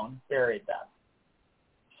town buried them.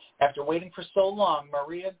 After waiting for so long,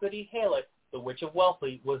 Maria Goody Halet, the Witch of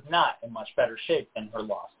Wellesley, was not in much better shape than her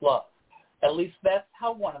lost love. At least that's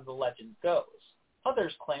how one of the legends goes.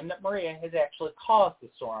 Others claim that Maria has actually caused the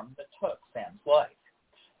storm that took Sam's life.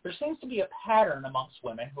 There seems to be a pattern amongst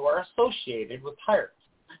women who are associated with pirates.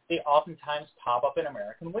 They oftentimes pop up in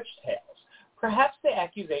American witch tales. Perhaps the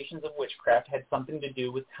accusations of witchcraft had something to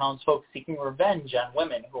do with townsfolk seeking revenge on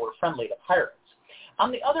women who were friendly to pirates.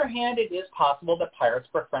 On the other hand, it is possible that pirates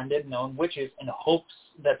befriended known witches in hopes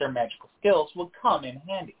that their magical skills would come in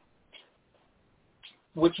handy.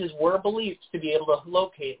 Witches were believed to be able to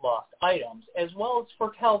locate lost items as well as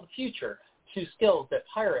foretell the future, two skills that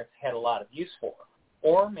pirates had a lot of use for.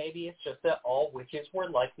 Or maybe it's just that all witches were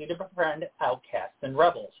likely to befriend outcasts and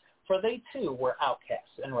rebels, for they too were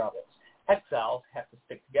outcasts and rebels. Exiles have to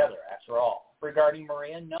stick together, after all. Regarding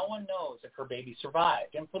Maria, no one knows if her baby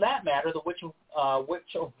survived, and for that matter, the Witch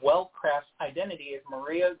of Wellcraft's identity as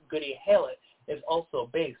Maria Goody Halet is also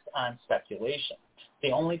based on speculation.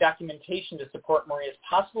 The only documentation to support Maria's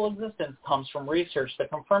possible existence comes from research that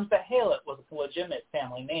confirms that Halet was a legitimate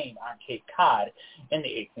family name on Cape Cod in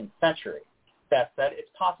the 18th century. That said, it's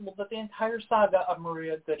possible that the entire saga of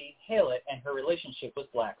Maria Goody Halet and her relationship with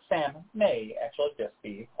Black Sam may actually just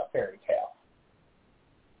be a fairy tale.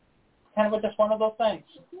 Kind of just one of those things.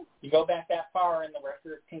 You go back that far and the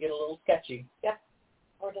record can get a little sketchy. Yep.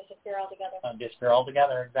 Or disappear altogether. Disappear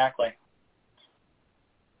altogether, exactly.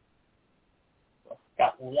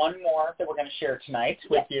 Got one more that we're going to share tonight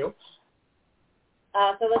with you.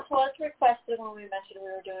 So this was requested when we mentioned we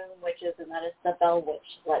were doing witches, and that is the Bell Witch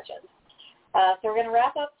legend. So we're going to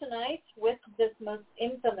wrap up tonight with this most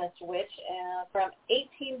infamous witch from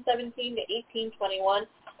 1817 to 1821.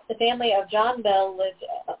 The family of John Bell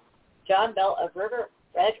of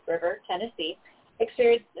Red River, Tennessee,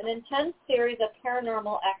 experienced an intense series of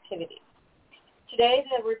paranormal activities. Today,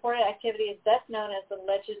 the reported activity is best known as the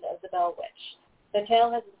legend of the Bell Witch. The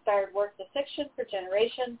tale has inspired works of fiction for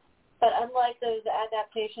generations, but unlike those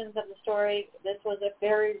adaptations of the story, this was a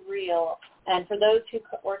very real, and for those who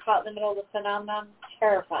were caught in the middle of the phenomenon,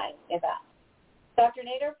 terrifying event. Dr.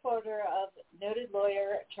 Nader Porter, a noted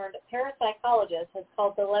lawyer turned parapsychologist, has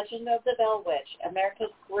called the legend of the Bell Witch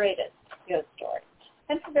America's greatest ghost story,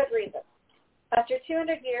 and for good reason. After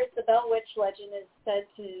 200 years, the Bell Witch legend is said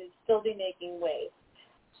to still be making waves.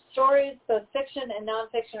 Stories, both fiction and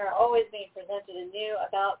nonfiction, are always being presented anew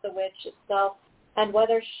about the witch itself, and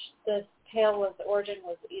whether the tale origin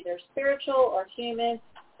was either spiritual or human,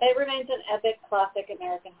 it remains an epic, classic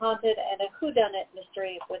American haunted and a whodunit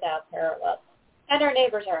mystery without parallel. And our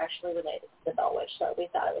neighbors are actually related to the Bell Witch, so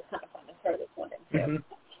we thought it was kind of fun to throw this one in too. Mm-hmm.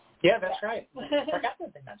 Yeah, that's right. I forgot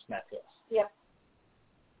that they mentioned that to us. Yep.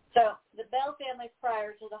 So the Bell family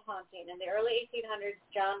prior to the haunting. In the early 1800s,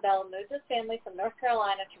 John Bell moved his family from North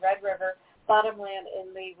Carolina to Red River bottomland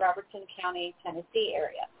in the Robertson County, Tennessee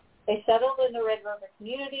area. They settled in the Red River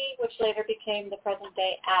community, which later became the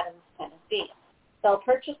present-day Adams, Tennessee. Bell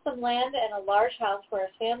purchased some land and a large house for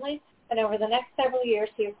his family, and over the next several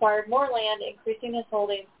years, he acquired more land, increasing his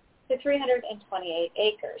holdings to 328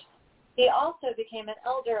 acres. He also became an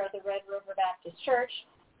elder of the Red River Baptist Church,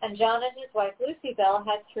 and John and his wife, Lucy Bell,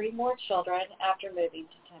 had 3 more children after moving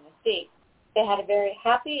to Tennessee. They had a very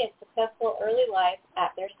happy and successful early life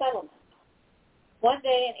at their settlement. One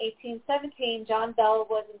day in 1817, John Bell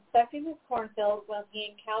was inspecting his cornfield when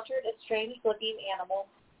he encountered a strange-looking animal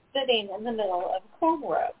sitting in the middle of a corn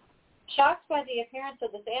row. Shocked by the appearance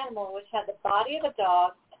of this animal, which had the body of a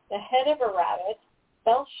dog, the head of a rabbit,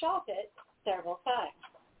 Bell shot it several times.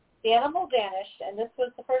 The animal vanished, and this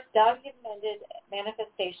was the first documented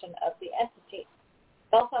manifestation of the entity.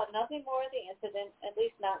 Bell thought nothing more of the incident, at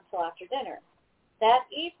least not until after dinner. That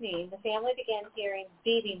evening, the family began hearing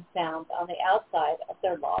beating sounds on the outside of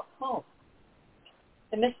their log home.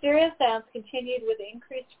 The mysterious sounds continued with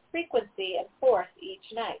increased frequency and force each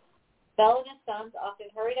night. Bell and his sons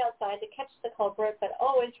often hurried outside to catch the culprit, but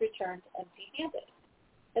always returned empty-handed.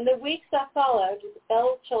 In the weeks that followed, the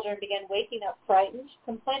Bell children began waking up frightened,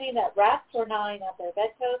 complaining that rats were gnawing at their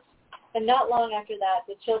bedposts, and not long after that,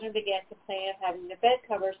 the children began complaining of having their bed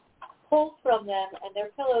covers pulled from them and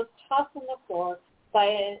their pillows tossed on the floor by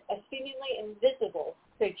a seemingly invisible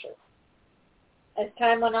creature. As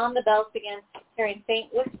time went on, the Bells began hearing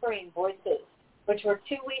faint whispering voices, which were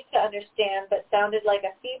too weak to understand but sounded like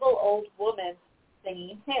a feeble old woman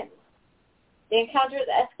singing hymns. The encounters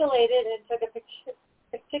escalated and took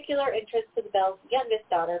a particular interest to the Bells' youngest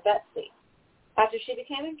daughter, Betsy. after she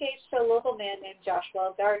became engaged to a local man named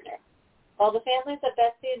Joshua Gardner. While the families of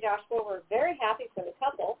Betsy and Joshua were very happy for the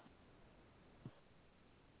couple,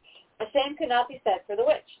 the same could not be said for the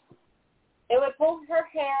witch. It would pull her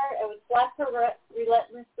hair, it would slap her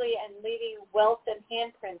relentlessly, and leaving welts and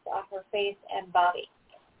handprints on her face and body.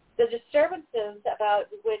 The disturbances about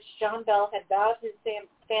which John Bell had vowed his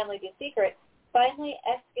family be secret finally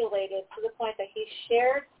escalated to the point that he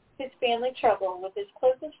shared his family trouble with his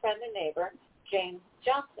closest friend and neighbor, James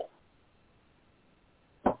Johnson.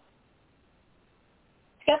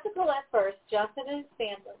 Skeptical at first, Johnson and his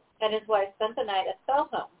family and his wife spent the night at the Bell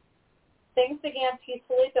home. Things began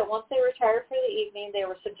peacefully, but once they retired for the evening, they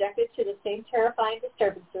were subjected to the same terrifying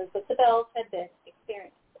disturbances that the Bells had been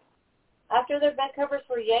experiencing. After their bed covers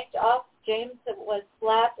were yanked off, James was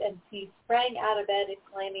slapped and he sprang out of bed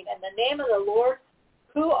exclaiming, "In the name of the Lord,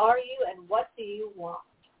 who are you and what do you want?"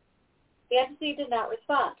 The entity did not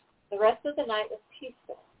respond. The rest of the night was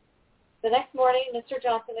peaceful. The next morning, Mr.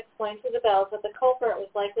 Johnson explained to the Bells that the culprit was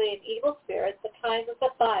likely an evil spirit, the kind that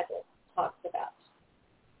the Bible talks about.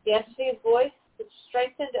 The entity's voice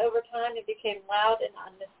strengthened over time and became loud and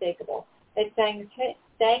unmistakable. They sang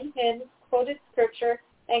hymns, quoted scripture,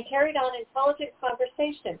 and carried on intelligent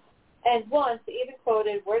conversation, and once even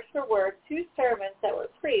quoted word for word 2 sermons that were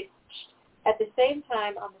preached at the same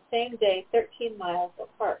time on the same day, 13 miles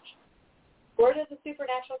apart. Word of the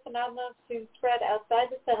supernatural phenomenon soon spread outside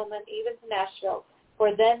the settlement, even to Nashville,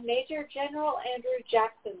 where then Major General Andrew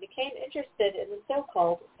Jackson became interested in the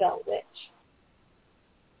so-called Bell Witch.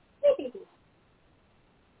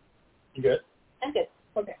 You good? I'm good.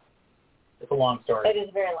 Okay. It's a long story. It is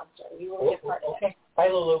a very long story. You will get part of it. Okay. Bye,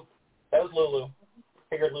 Lulu. That was Lulu.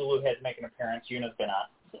 Figured Lulu had to make an appearance. Una's been on.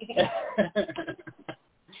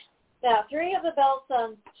 Now, 3 of the Bell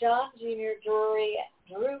sons, John Jr., Drury,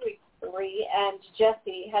 and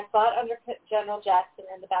Jesse, had fought under General Jackson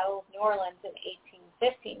in the Battle of New Orleans in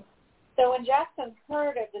 1815. So when Jackson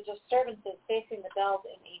heard of the disturbances facing the Bells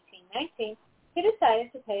in 1819, he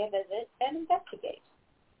decided to pay a visit and investigate.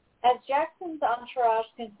 As Jackson's entourage,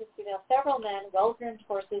 consisting of several men, well-groomed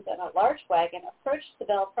horses, and a large wagon, approached the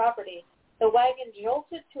Bell property, the wagon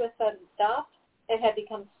jolted to a sudden stop. It had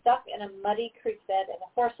become stuck in a muddy creek bed, and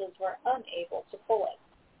the horses were unable to pull it.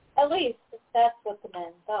 At least, that's what the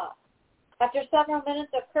men thought. After several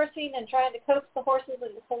minutes of cursing and trying to coax the horses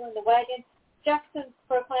into pulling the wagon, Jackson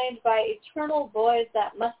proclaimed, "By eternal boys,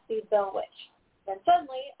 that must be Bell Witch." Then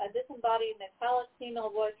suddenly, a disembodied metallic female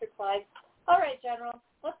voice replied, "All right, General,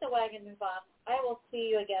 let the wagon move on. I will see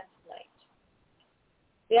you again tonight."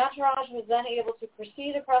 The entourage was then able to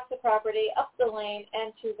proceed across the property, up the lane,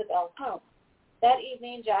 and to the Bell home. That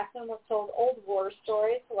evening, Jackson was told old war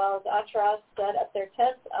stories while his entourage set up their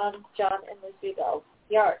tents on John and Lucy Bell's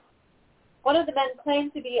yard. One of the men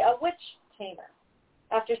claimed to be a witch tamer.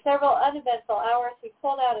 After several uneventful hours, he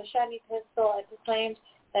pulled out a shiny pistol and proclaimed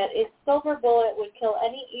that its silver bullet would kill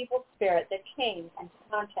any evil spirit that came into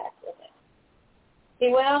contact with it. He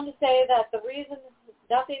went on to say that the reason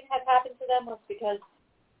nothing had happened to them was because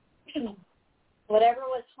whatever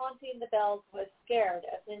was haunting the Bells was scared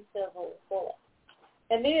of his silver bullet.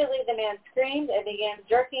 Immediately, the man screamed and began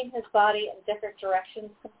jerking his body in different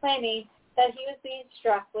directions, complaining that he was being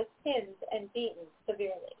struck with pins and beaten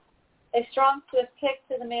severely. A strong, swift kick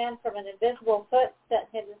to the man from an invisible foot sent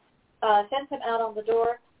him out on the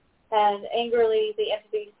door, and angrily the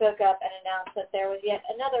entity spoke up and announced that there was yet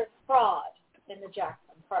another fraud in the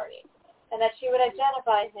Jackson party, and that she would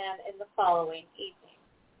identify him in the following evening.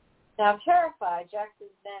 Now terrified,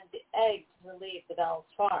 Jackson's men begged to leave the Bell's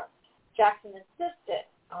farm. Jackson insisted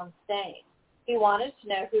on staying. He wanted to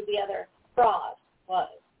know who the other fraud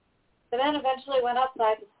was. The men eventually went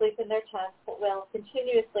outside to sleep in their tents, while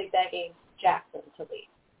continuously begging Jackson to leave.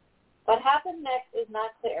 What happened next is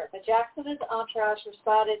not clear, but Jackson and his entourage were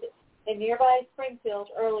spotted in nearby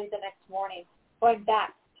Springfield early the next morning, going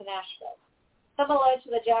back to Nashville. Some allege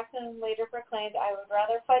that Jackson later proclaimed, "I would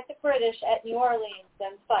rather fight the British at New Orleans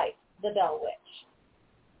than fight the Bell Witch."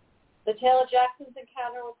 The tale of Jackson's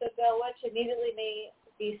encounter with the Bell Witch immediately may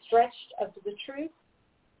be stretched up to the truth.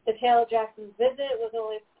 The tale of Jackson's visit was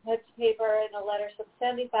only put to paper in a letter some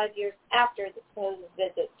 75 years after the supposed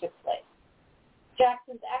visit took place.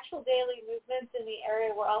 Jackson's actual daily movements in the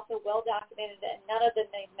area were also well documented, and none of them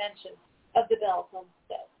made mention of the Bell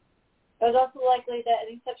homestead. It was also likely that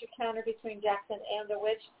any such encounter between Jackson and the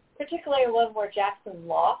witch, particularly one where Jackson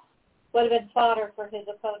lost, would have been fodder for his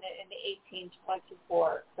opponent in the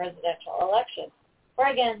 1824 presidential election, where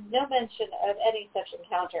again, no mention of any such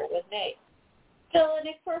encounter was made. Still,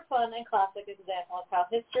 an for fun and classic example of how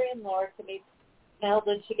history and lore can be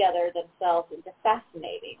melded together themselves into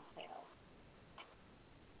fascinating tales.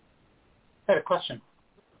 had a question.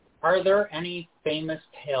 Are there any famous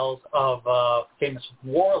tales of famous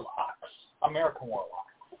warlocks, American warlocks?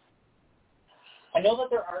 I know that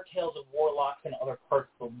there are tales of warlocks in other parts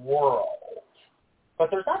of the world,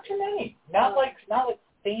 but there's not too many. Not like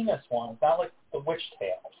famous ones, not like the witch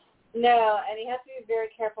tales. No, and you have to be very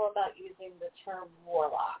careful about using the term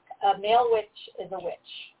warlock. A male witch is a witch.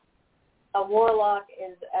 A warlock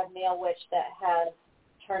is a male witch that has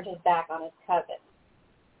turned his back on his cousin.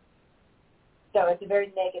 So it's a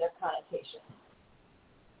very negative connotation.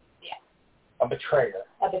 Yeah. A betrayer.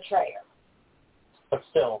 A betrayer. But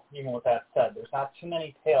still, even with that said, there's not too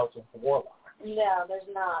many tales of warlocks. No, there's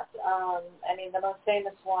not. I mean, the most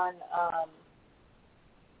famous one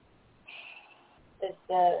is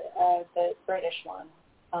the British one,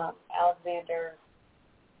 Alexander.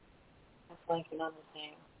 I'm blanking on his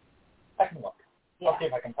name. I can look. Yeah. I'll see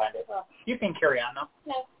if I can find it. Well, you can carry on now.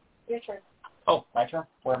 No, your turn. Oh, my turn?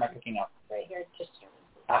 Where am I picking up? Right here, just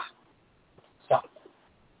So,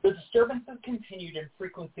 the disturbances continued in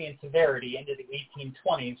frequency and severity into the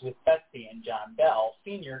 1820s with Betsy and John Bell,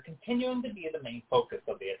 Sr., continuing to be the main focus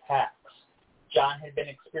of the attacks. John had been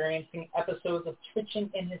experiencing episodes of twitching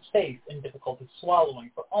in his face and difficulty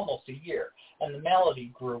swallowing for almost a year, and the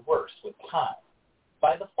malady grew worse with time.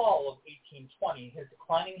 By the fall of 1820, his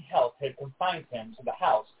declining health had confined him to the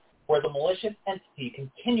house, where the malicious entity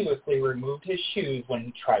continuously removed his shoes when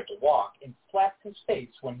he tried to walk and slapped his face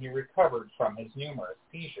when he recovered from his numerous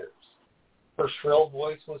seizures. Her shrill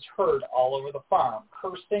voice was heard all over the farm,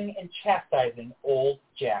 cursing and chastising old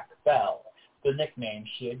Jack Bell, the nickname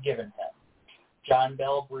she had given him. John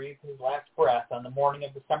Bell breathed his last breath on the morning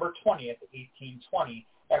of December 20th, 1820,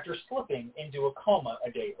 after slipping into a coma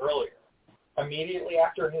a day earlier. Immediately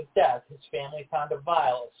after his death, his family found a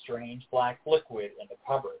vial of strange black liquid in the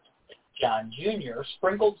cupboard. John Jr.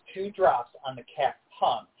 sprinkled 2 drops on the cat's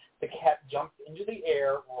tongue. The cat jumped into the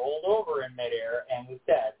air, rolled over in midair, and was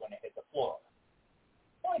dead when it hit the floor.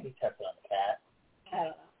 Why be tested on the cat? I don't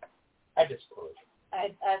know. I disapprove.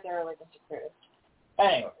 I thoroughly disapproved.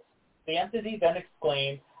 Anyways, the entity then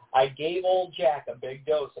exclaimed, "I gave old Jack a big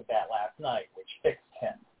dose of that last night, which fixed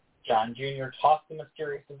him." John Jr. tossed the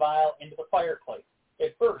mysterious vial into the fireplace.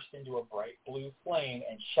 It burst into a bright blue flame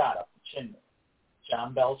and shot up the chimney.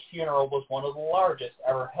 John Bell's funeral was one of the largest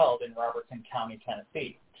ever held in Robertson County,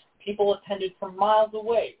 Tennessee. People attended from miles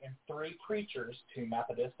away, and 3 preachers, 2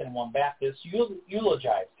 Methodists and 1 Baptist,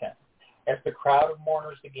 eulogized him. As the crowd of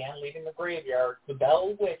mourners began leaving the graveyard, the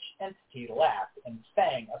Bell Witch entity laughed and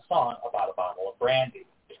sang a song about a bottle of brandy.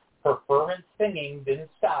 Her fervent singing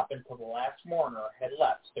didn't stop until the last mourner had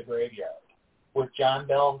left the graveyard. With John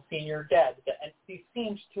Bell Sr. dead, the entity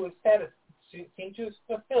seemed to have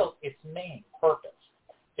fulfilled its main purpose.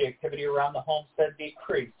 The activity around the homestead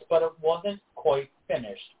decreased, but it wasn't quite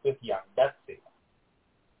finished with young Betsy.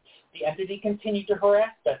 The entity continued to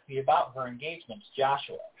harass Betsy about her engagement to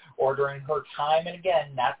Joshua, ordering her time and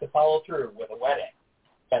again not to follow through with a wedding.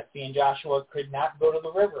 Betsy and Joshua could not go to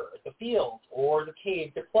the river, the fields, or the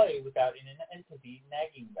cave to play without an entity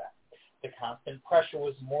nagging them. The constant pressure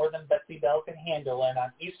was more than Betsy Bell could handle, and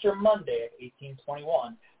on Easter Monday of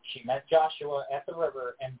 1821, she met Joshua at the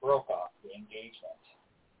river and broke off the engagement.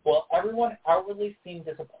 While everyone outwardly seemed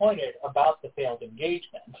disappointed about the failed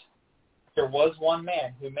engagement, there was one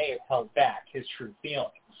man who may have held back his true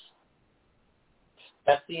feelings.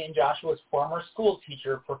 Betsy and Joshua's former school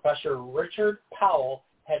teacher, Professor Richard Powell,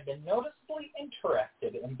 had been noticeably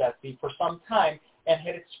interested in Betsy for some time and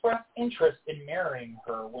had expressed interest in marrying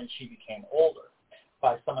her when she became older.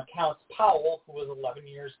 By some accounts, Powell, who was 11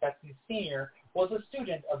 years Betsy's senior, was a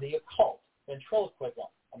student of the occult, ventriloquism,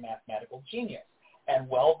 a mathematical genius, and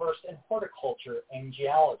well-versed in horticulture and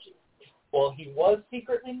geology. While he was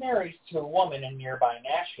secretly married to a woman in nearby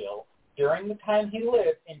Nashville, during the time he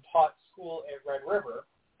lived and taught school at Red River,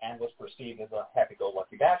 and was perceived as a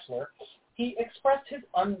happy-go-lucky bachelor, he expressed his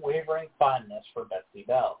unwavering fondness for Betsy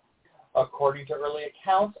Bell. According to early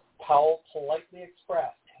accounts, Powell politely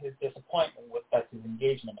expressed his disappointment with Betsy's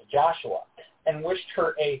engagement to Joshua and wished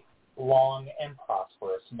her a long and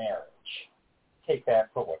prosperous marriage. Take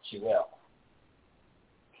that for what you will.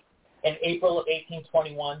 In April of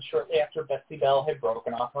 1821, shortly after Betsy Bell had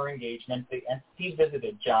broken off her engagement, the entity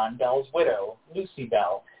visited John Bell's widow, Lucy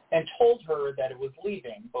Bell, and told her that it was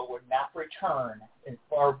leaving but would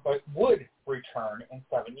return in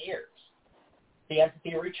 7 years. The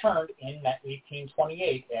entity returned in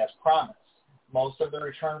 1828 as promised. Most of the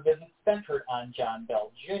return visits centered on John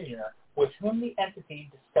Bell Jr., with whom the entity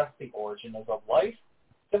discussed the origins of life,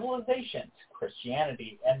 civilizations,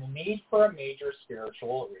 Christianity, and the need for a major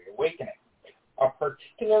spiritual reawakening. A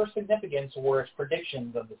particular significance were its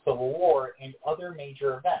predictions of the Civil War and other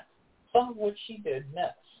major events, some of which she did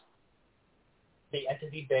miss. The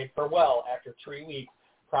entity bade farewell after 3 weeks,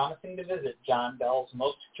 promising to visit John Bell's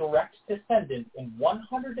most direct descendant in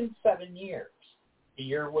 107 years. The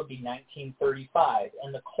year would be 1935,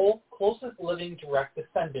 and the closest living direct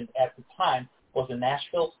descendant at the time was a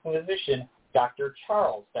Nashville physician, Dr.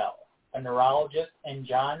 Charles Bell, a neurologist and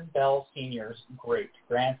John Bell Sr.'s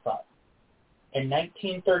great-grandson. In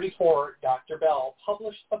 1934, Dr. Bell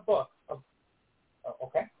published a book of...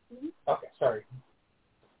 Okay, sorry.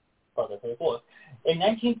 In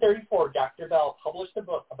 1934, Dr. Bell published a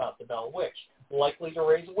book about the Bell Witch, likely to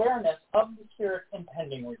raise awareness of the spirit's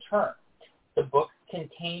impending return. The book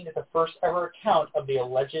contained the first ever account of the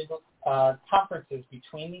alleged conferences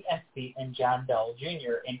between the entity and John Bell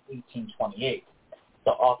Jr. in 1828.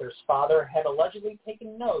 The author's father had allegedly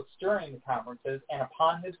taken notes during the conferences and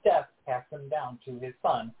upon his death passed them down to his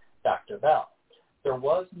son, Dr. Bell. There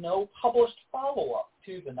was no published follow-up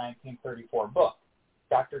to the 1934 book.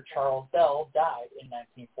 Dr. Charles Bell died in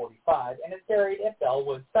 1945 and is buried at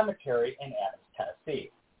Bellwood Cemetery in Adams,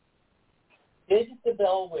 Tennessee. Did the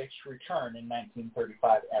Bell Witch return in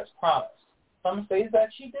 1935 as promised? Some say that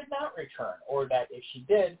she did not return, or that if she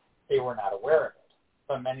did, they were not aware of it.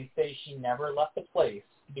 But many say she never left the place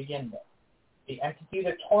to begin with. The entity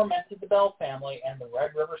that tormented the Bell family and the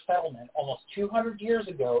Red River settlement almost 200 years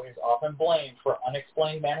ago is often blamed for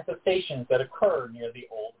unexplained manifestations that occur near the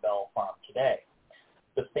old Bell farm today.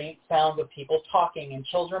 The faint sounds of people talking and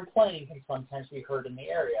children playing can sometimes be heard in the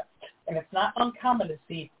area, and it's not uncommon to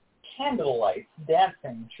see candlelights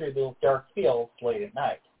dancing through the dark fields late at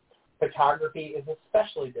night. Photography is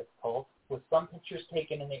especially difficult, with some pictures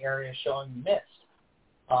taken in the area showing mist,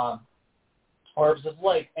 orbs of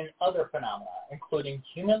light, and other phenomena, including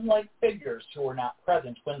human-like figures who were not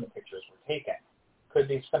present when the pictures were taken. Could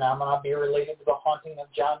these phenomena be related to the haunting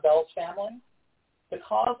of John Bell's family? The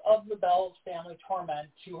cause of the Bell's family torment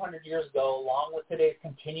 200 years ago, along with today's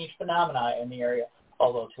continued phenomena in the area,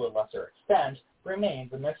 although to a lesser extent,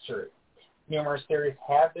 remains a mystery. Numerous theories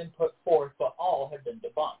have been put forth, but all have been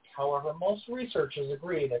debunked. However, most researchers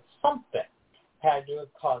agree that something had to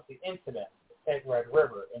have caused the incident at Red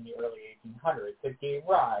River in the early 1800s that gave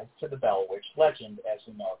rise to the Bell Witch legend as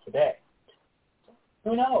we know it today.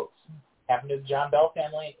 Who knows? Happened to the John Bell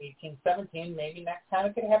family in 1817. Maybe next time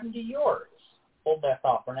it could happen to yours. Hold that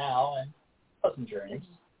thought for now, and pleasant dreams.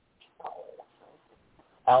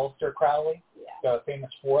 Aleister Crowley, the famous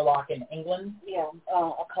warlock in England. Yeah,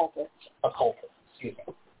 occultist. Occultist, excuse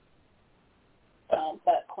me.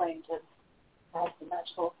 That claimed to have some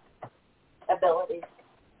magical abilities.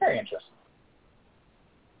 Very interesting.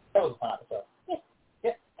 That was a fun episode.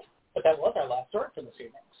 Yeah. But that was our last story for this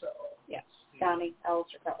evening, so... Yeah, Donnie,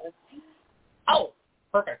 Aleister Crowley. Oh,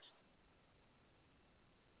 perfect.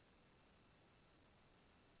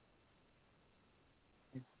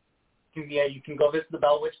 Yeah, you can go visit the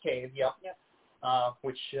Bell Witch Cave, yep.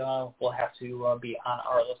 Which will have to be on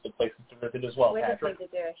our list of places to visit as well, Patrick. We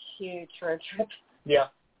just need to do a huge road trip. Yeah.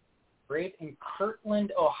 Raised in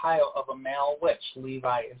Kirtland, Ohio, of a male witch.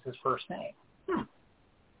 Levi is his first name.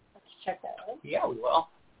 Let's check that out. Yeah, we will.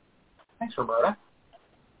 Thanks, Roberta.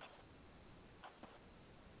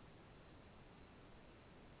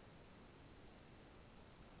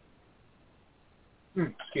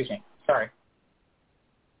 Excuse me. Sorry.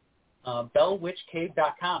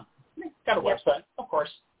 BellWitchCave.com. Got a website, of course.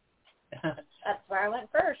 That's where I went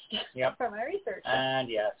first for my research. And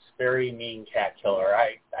yes, very mean cat killer.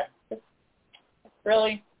 I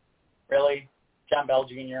really, John Bell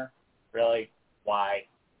Jr. Really, why?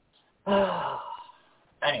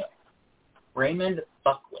 Anyway, Raymond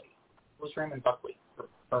Buckley. Who's Raymond Buckley?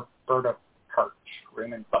 Roberta Parch.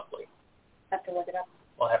 Raymond Buckley. Have to look it up.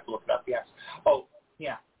 We'll have to look it up. Yes. Oh,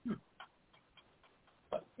 yeah.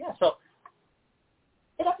 But yeah, so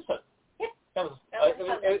good episode. Yeah,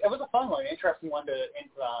 it was a fun one, interesting one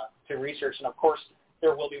to research, and of course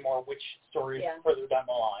there will be more witch stories further down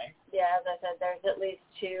the line. Yeah, as I said, there's at least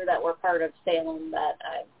 2 that were part of Salem that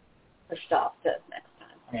I pushed off to next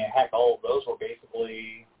time. I mean, heck, all of those were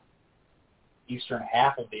basically eastern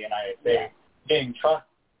half of the United States. Didn't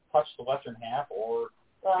touch the western half or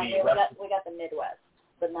we got the Midwest,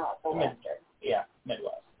 but not the Western. Yeah,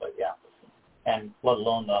 Midwest, but yeah. And let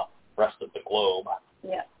alone the rest of the globe.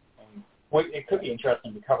 Yeah. And it could be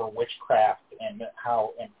interesting to cover witchcraft and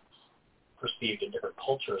how it's perceived in different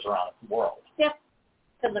cultures around the world. Yeah,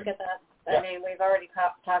 could look at that. I mean, we've already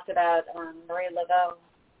talked about Marie Laveau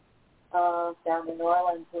down in New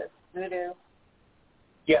Orleans with voodoo.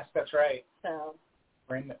 Yes, that's right. So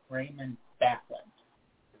Raymond Backlund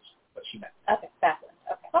is what she meant. Okay, Backlund.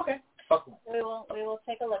 we will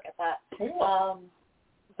take a look at that. We will.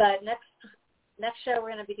 But next show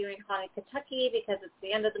we're going to be doing Haunted Kentucky because it's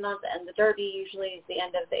the end of the month, and the Derby usually is the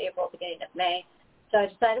end of the April, beginning of May. So I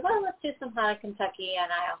decided, well, let's do some Haunted Kentucky,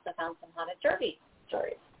 and I also found some Haunted Derby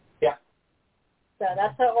stories. Yeah. So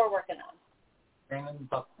that's what we're working on. Raymond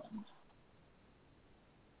Buckland.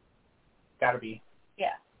 Gotta be.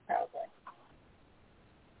 Yeah, probably.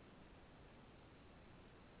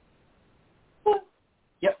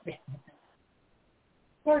 Yep.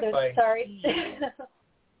 Sort of, sorry.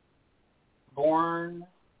 Born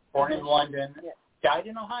in London. Yeah. Died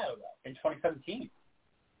in Ohio, though, in 2017.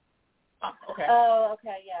 Oh, okay. Oh,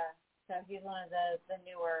 okay, yeah. So he's one of the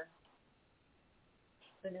newer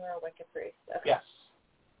Wicca priests. Okay. Yes.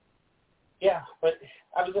 Yeah, but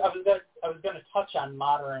I was going to touch on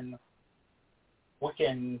modern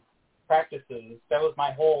Wiccan practices. That was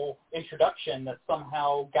my whole introduction that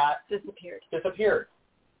somehow got disappeared.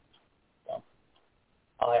 So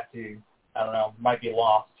I'll have to, I don't know, might be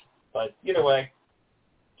lost. But either way,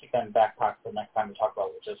 keep that in the back pocket for the next time we talk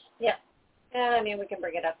about witches. Yeah. And I mean, we can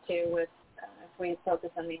bring it up too with if we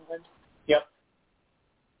focus on England. Yep.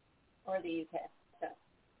 Or the UK. So.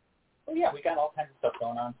 Well, yeah, we got all kinds of stuff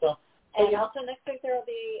going on. So. And also next week there will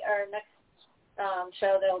be our next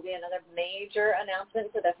show. There will be another major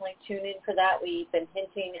announcement, so definitely tune in for that. We've been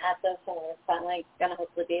hinting at this, and we're finally going to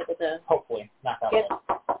hopefully be able to. Hopefully, knock out.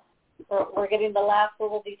 We're getting the last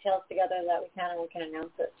little details together that we can, and we can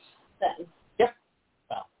announce it then. Yep.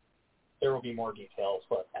 Well, there will be more details,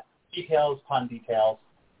 but details upon details.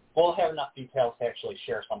 We'll have enough details to actually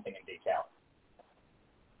share something in detail.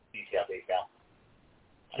 Detail.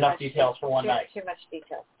 Enough details for one night. Too much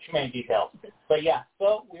detail. Too many details. But yeah,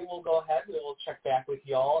 so we will go ahead. We will check back with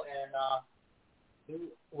y'all, and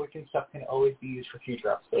Wiccan stuff can always be used for future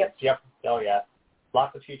episodes. Yep. Oh yeah,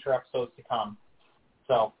 lots of future episodes to come.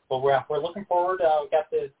 So, but we're looking forward. We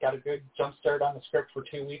got a good jump start on the script for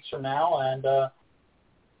 2 weeks from now, and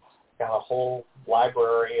got a whole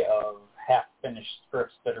library of half-finished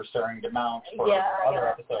scripts that are starting to mount for other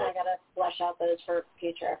episodes. I gotta flesh out those for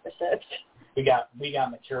future episodes. We got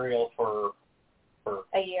material for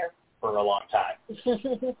a year, for a long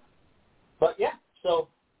time. But yeah, so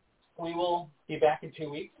we will be back in 2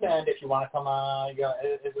 weeks, and if you want to come, as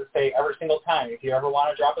I say every single time, if you ever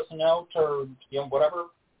want to drop us a note or whatever,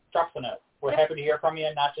 drop us a note. We're happy to hear from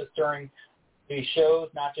you, not just during these shows,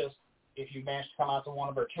 not just if you manage to come out to one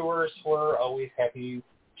of our tours. We're always happy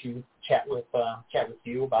to chat with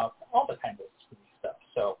you about all the kinds of stuff.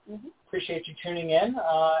 So appreciate you tuning in,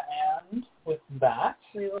 and with that,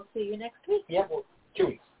 we will see you next week. Yeah, 2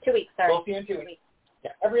 weeks. 2 weeks, sorry. We'll see you in 2 weeks.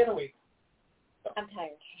 Yeah, every other week. So. I'm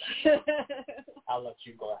tired. I'll let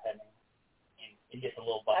you go ahead and get the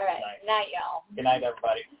little button tonight. All right. Night, y'all. Good night,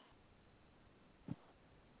 everybody.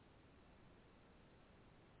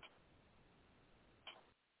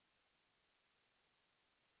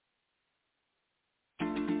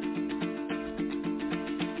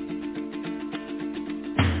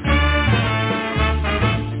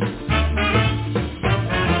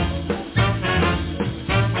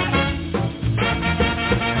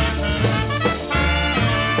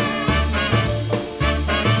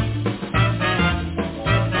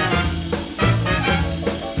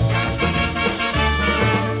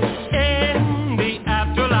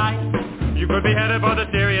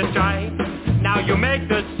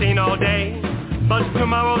 All day, but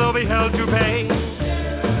tomorrow they'll be held to pay. The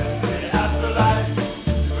afterlife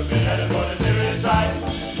will be headed for the serious life.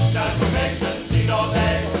 Now you make the scene all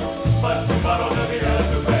day, but tomorrow they'll be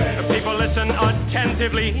held to pay. The people listen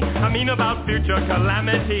attentively. I mean about future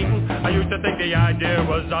calamity. I used to think the idea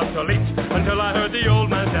was obsolete until I heard the old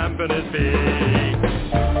man dampen his feet.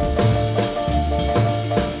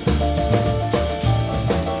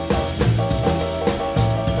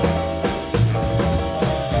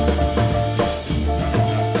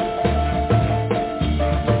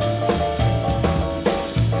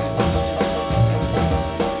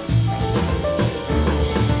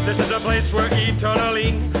 Eternally,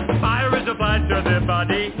 fire is applied to the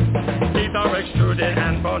body. Teeth are extruded.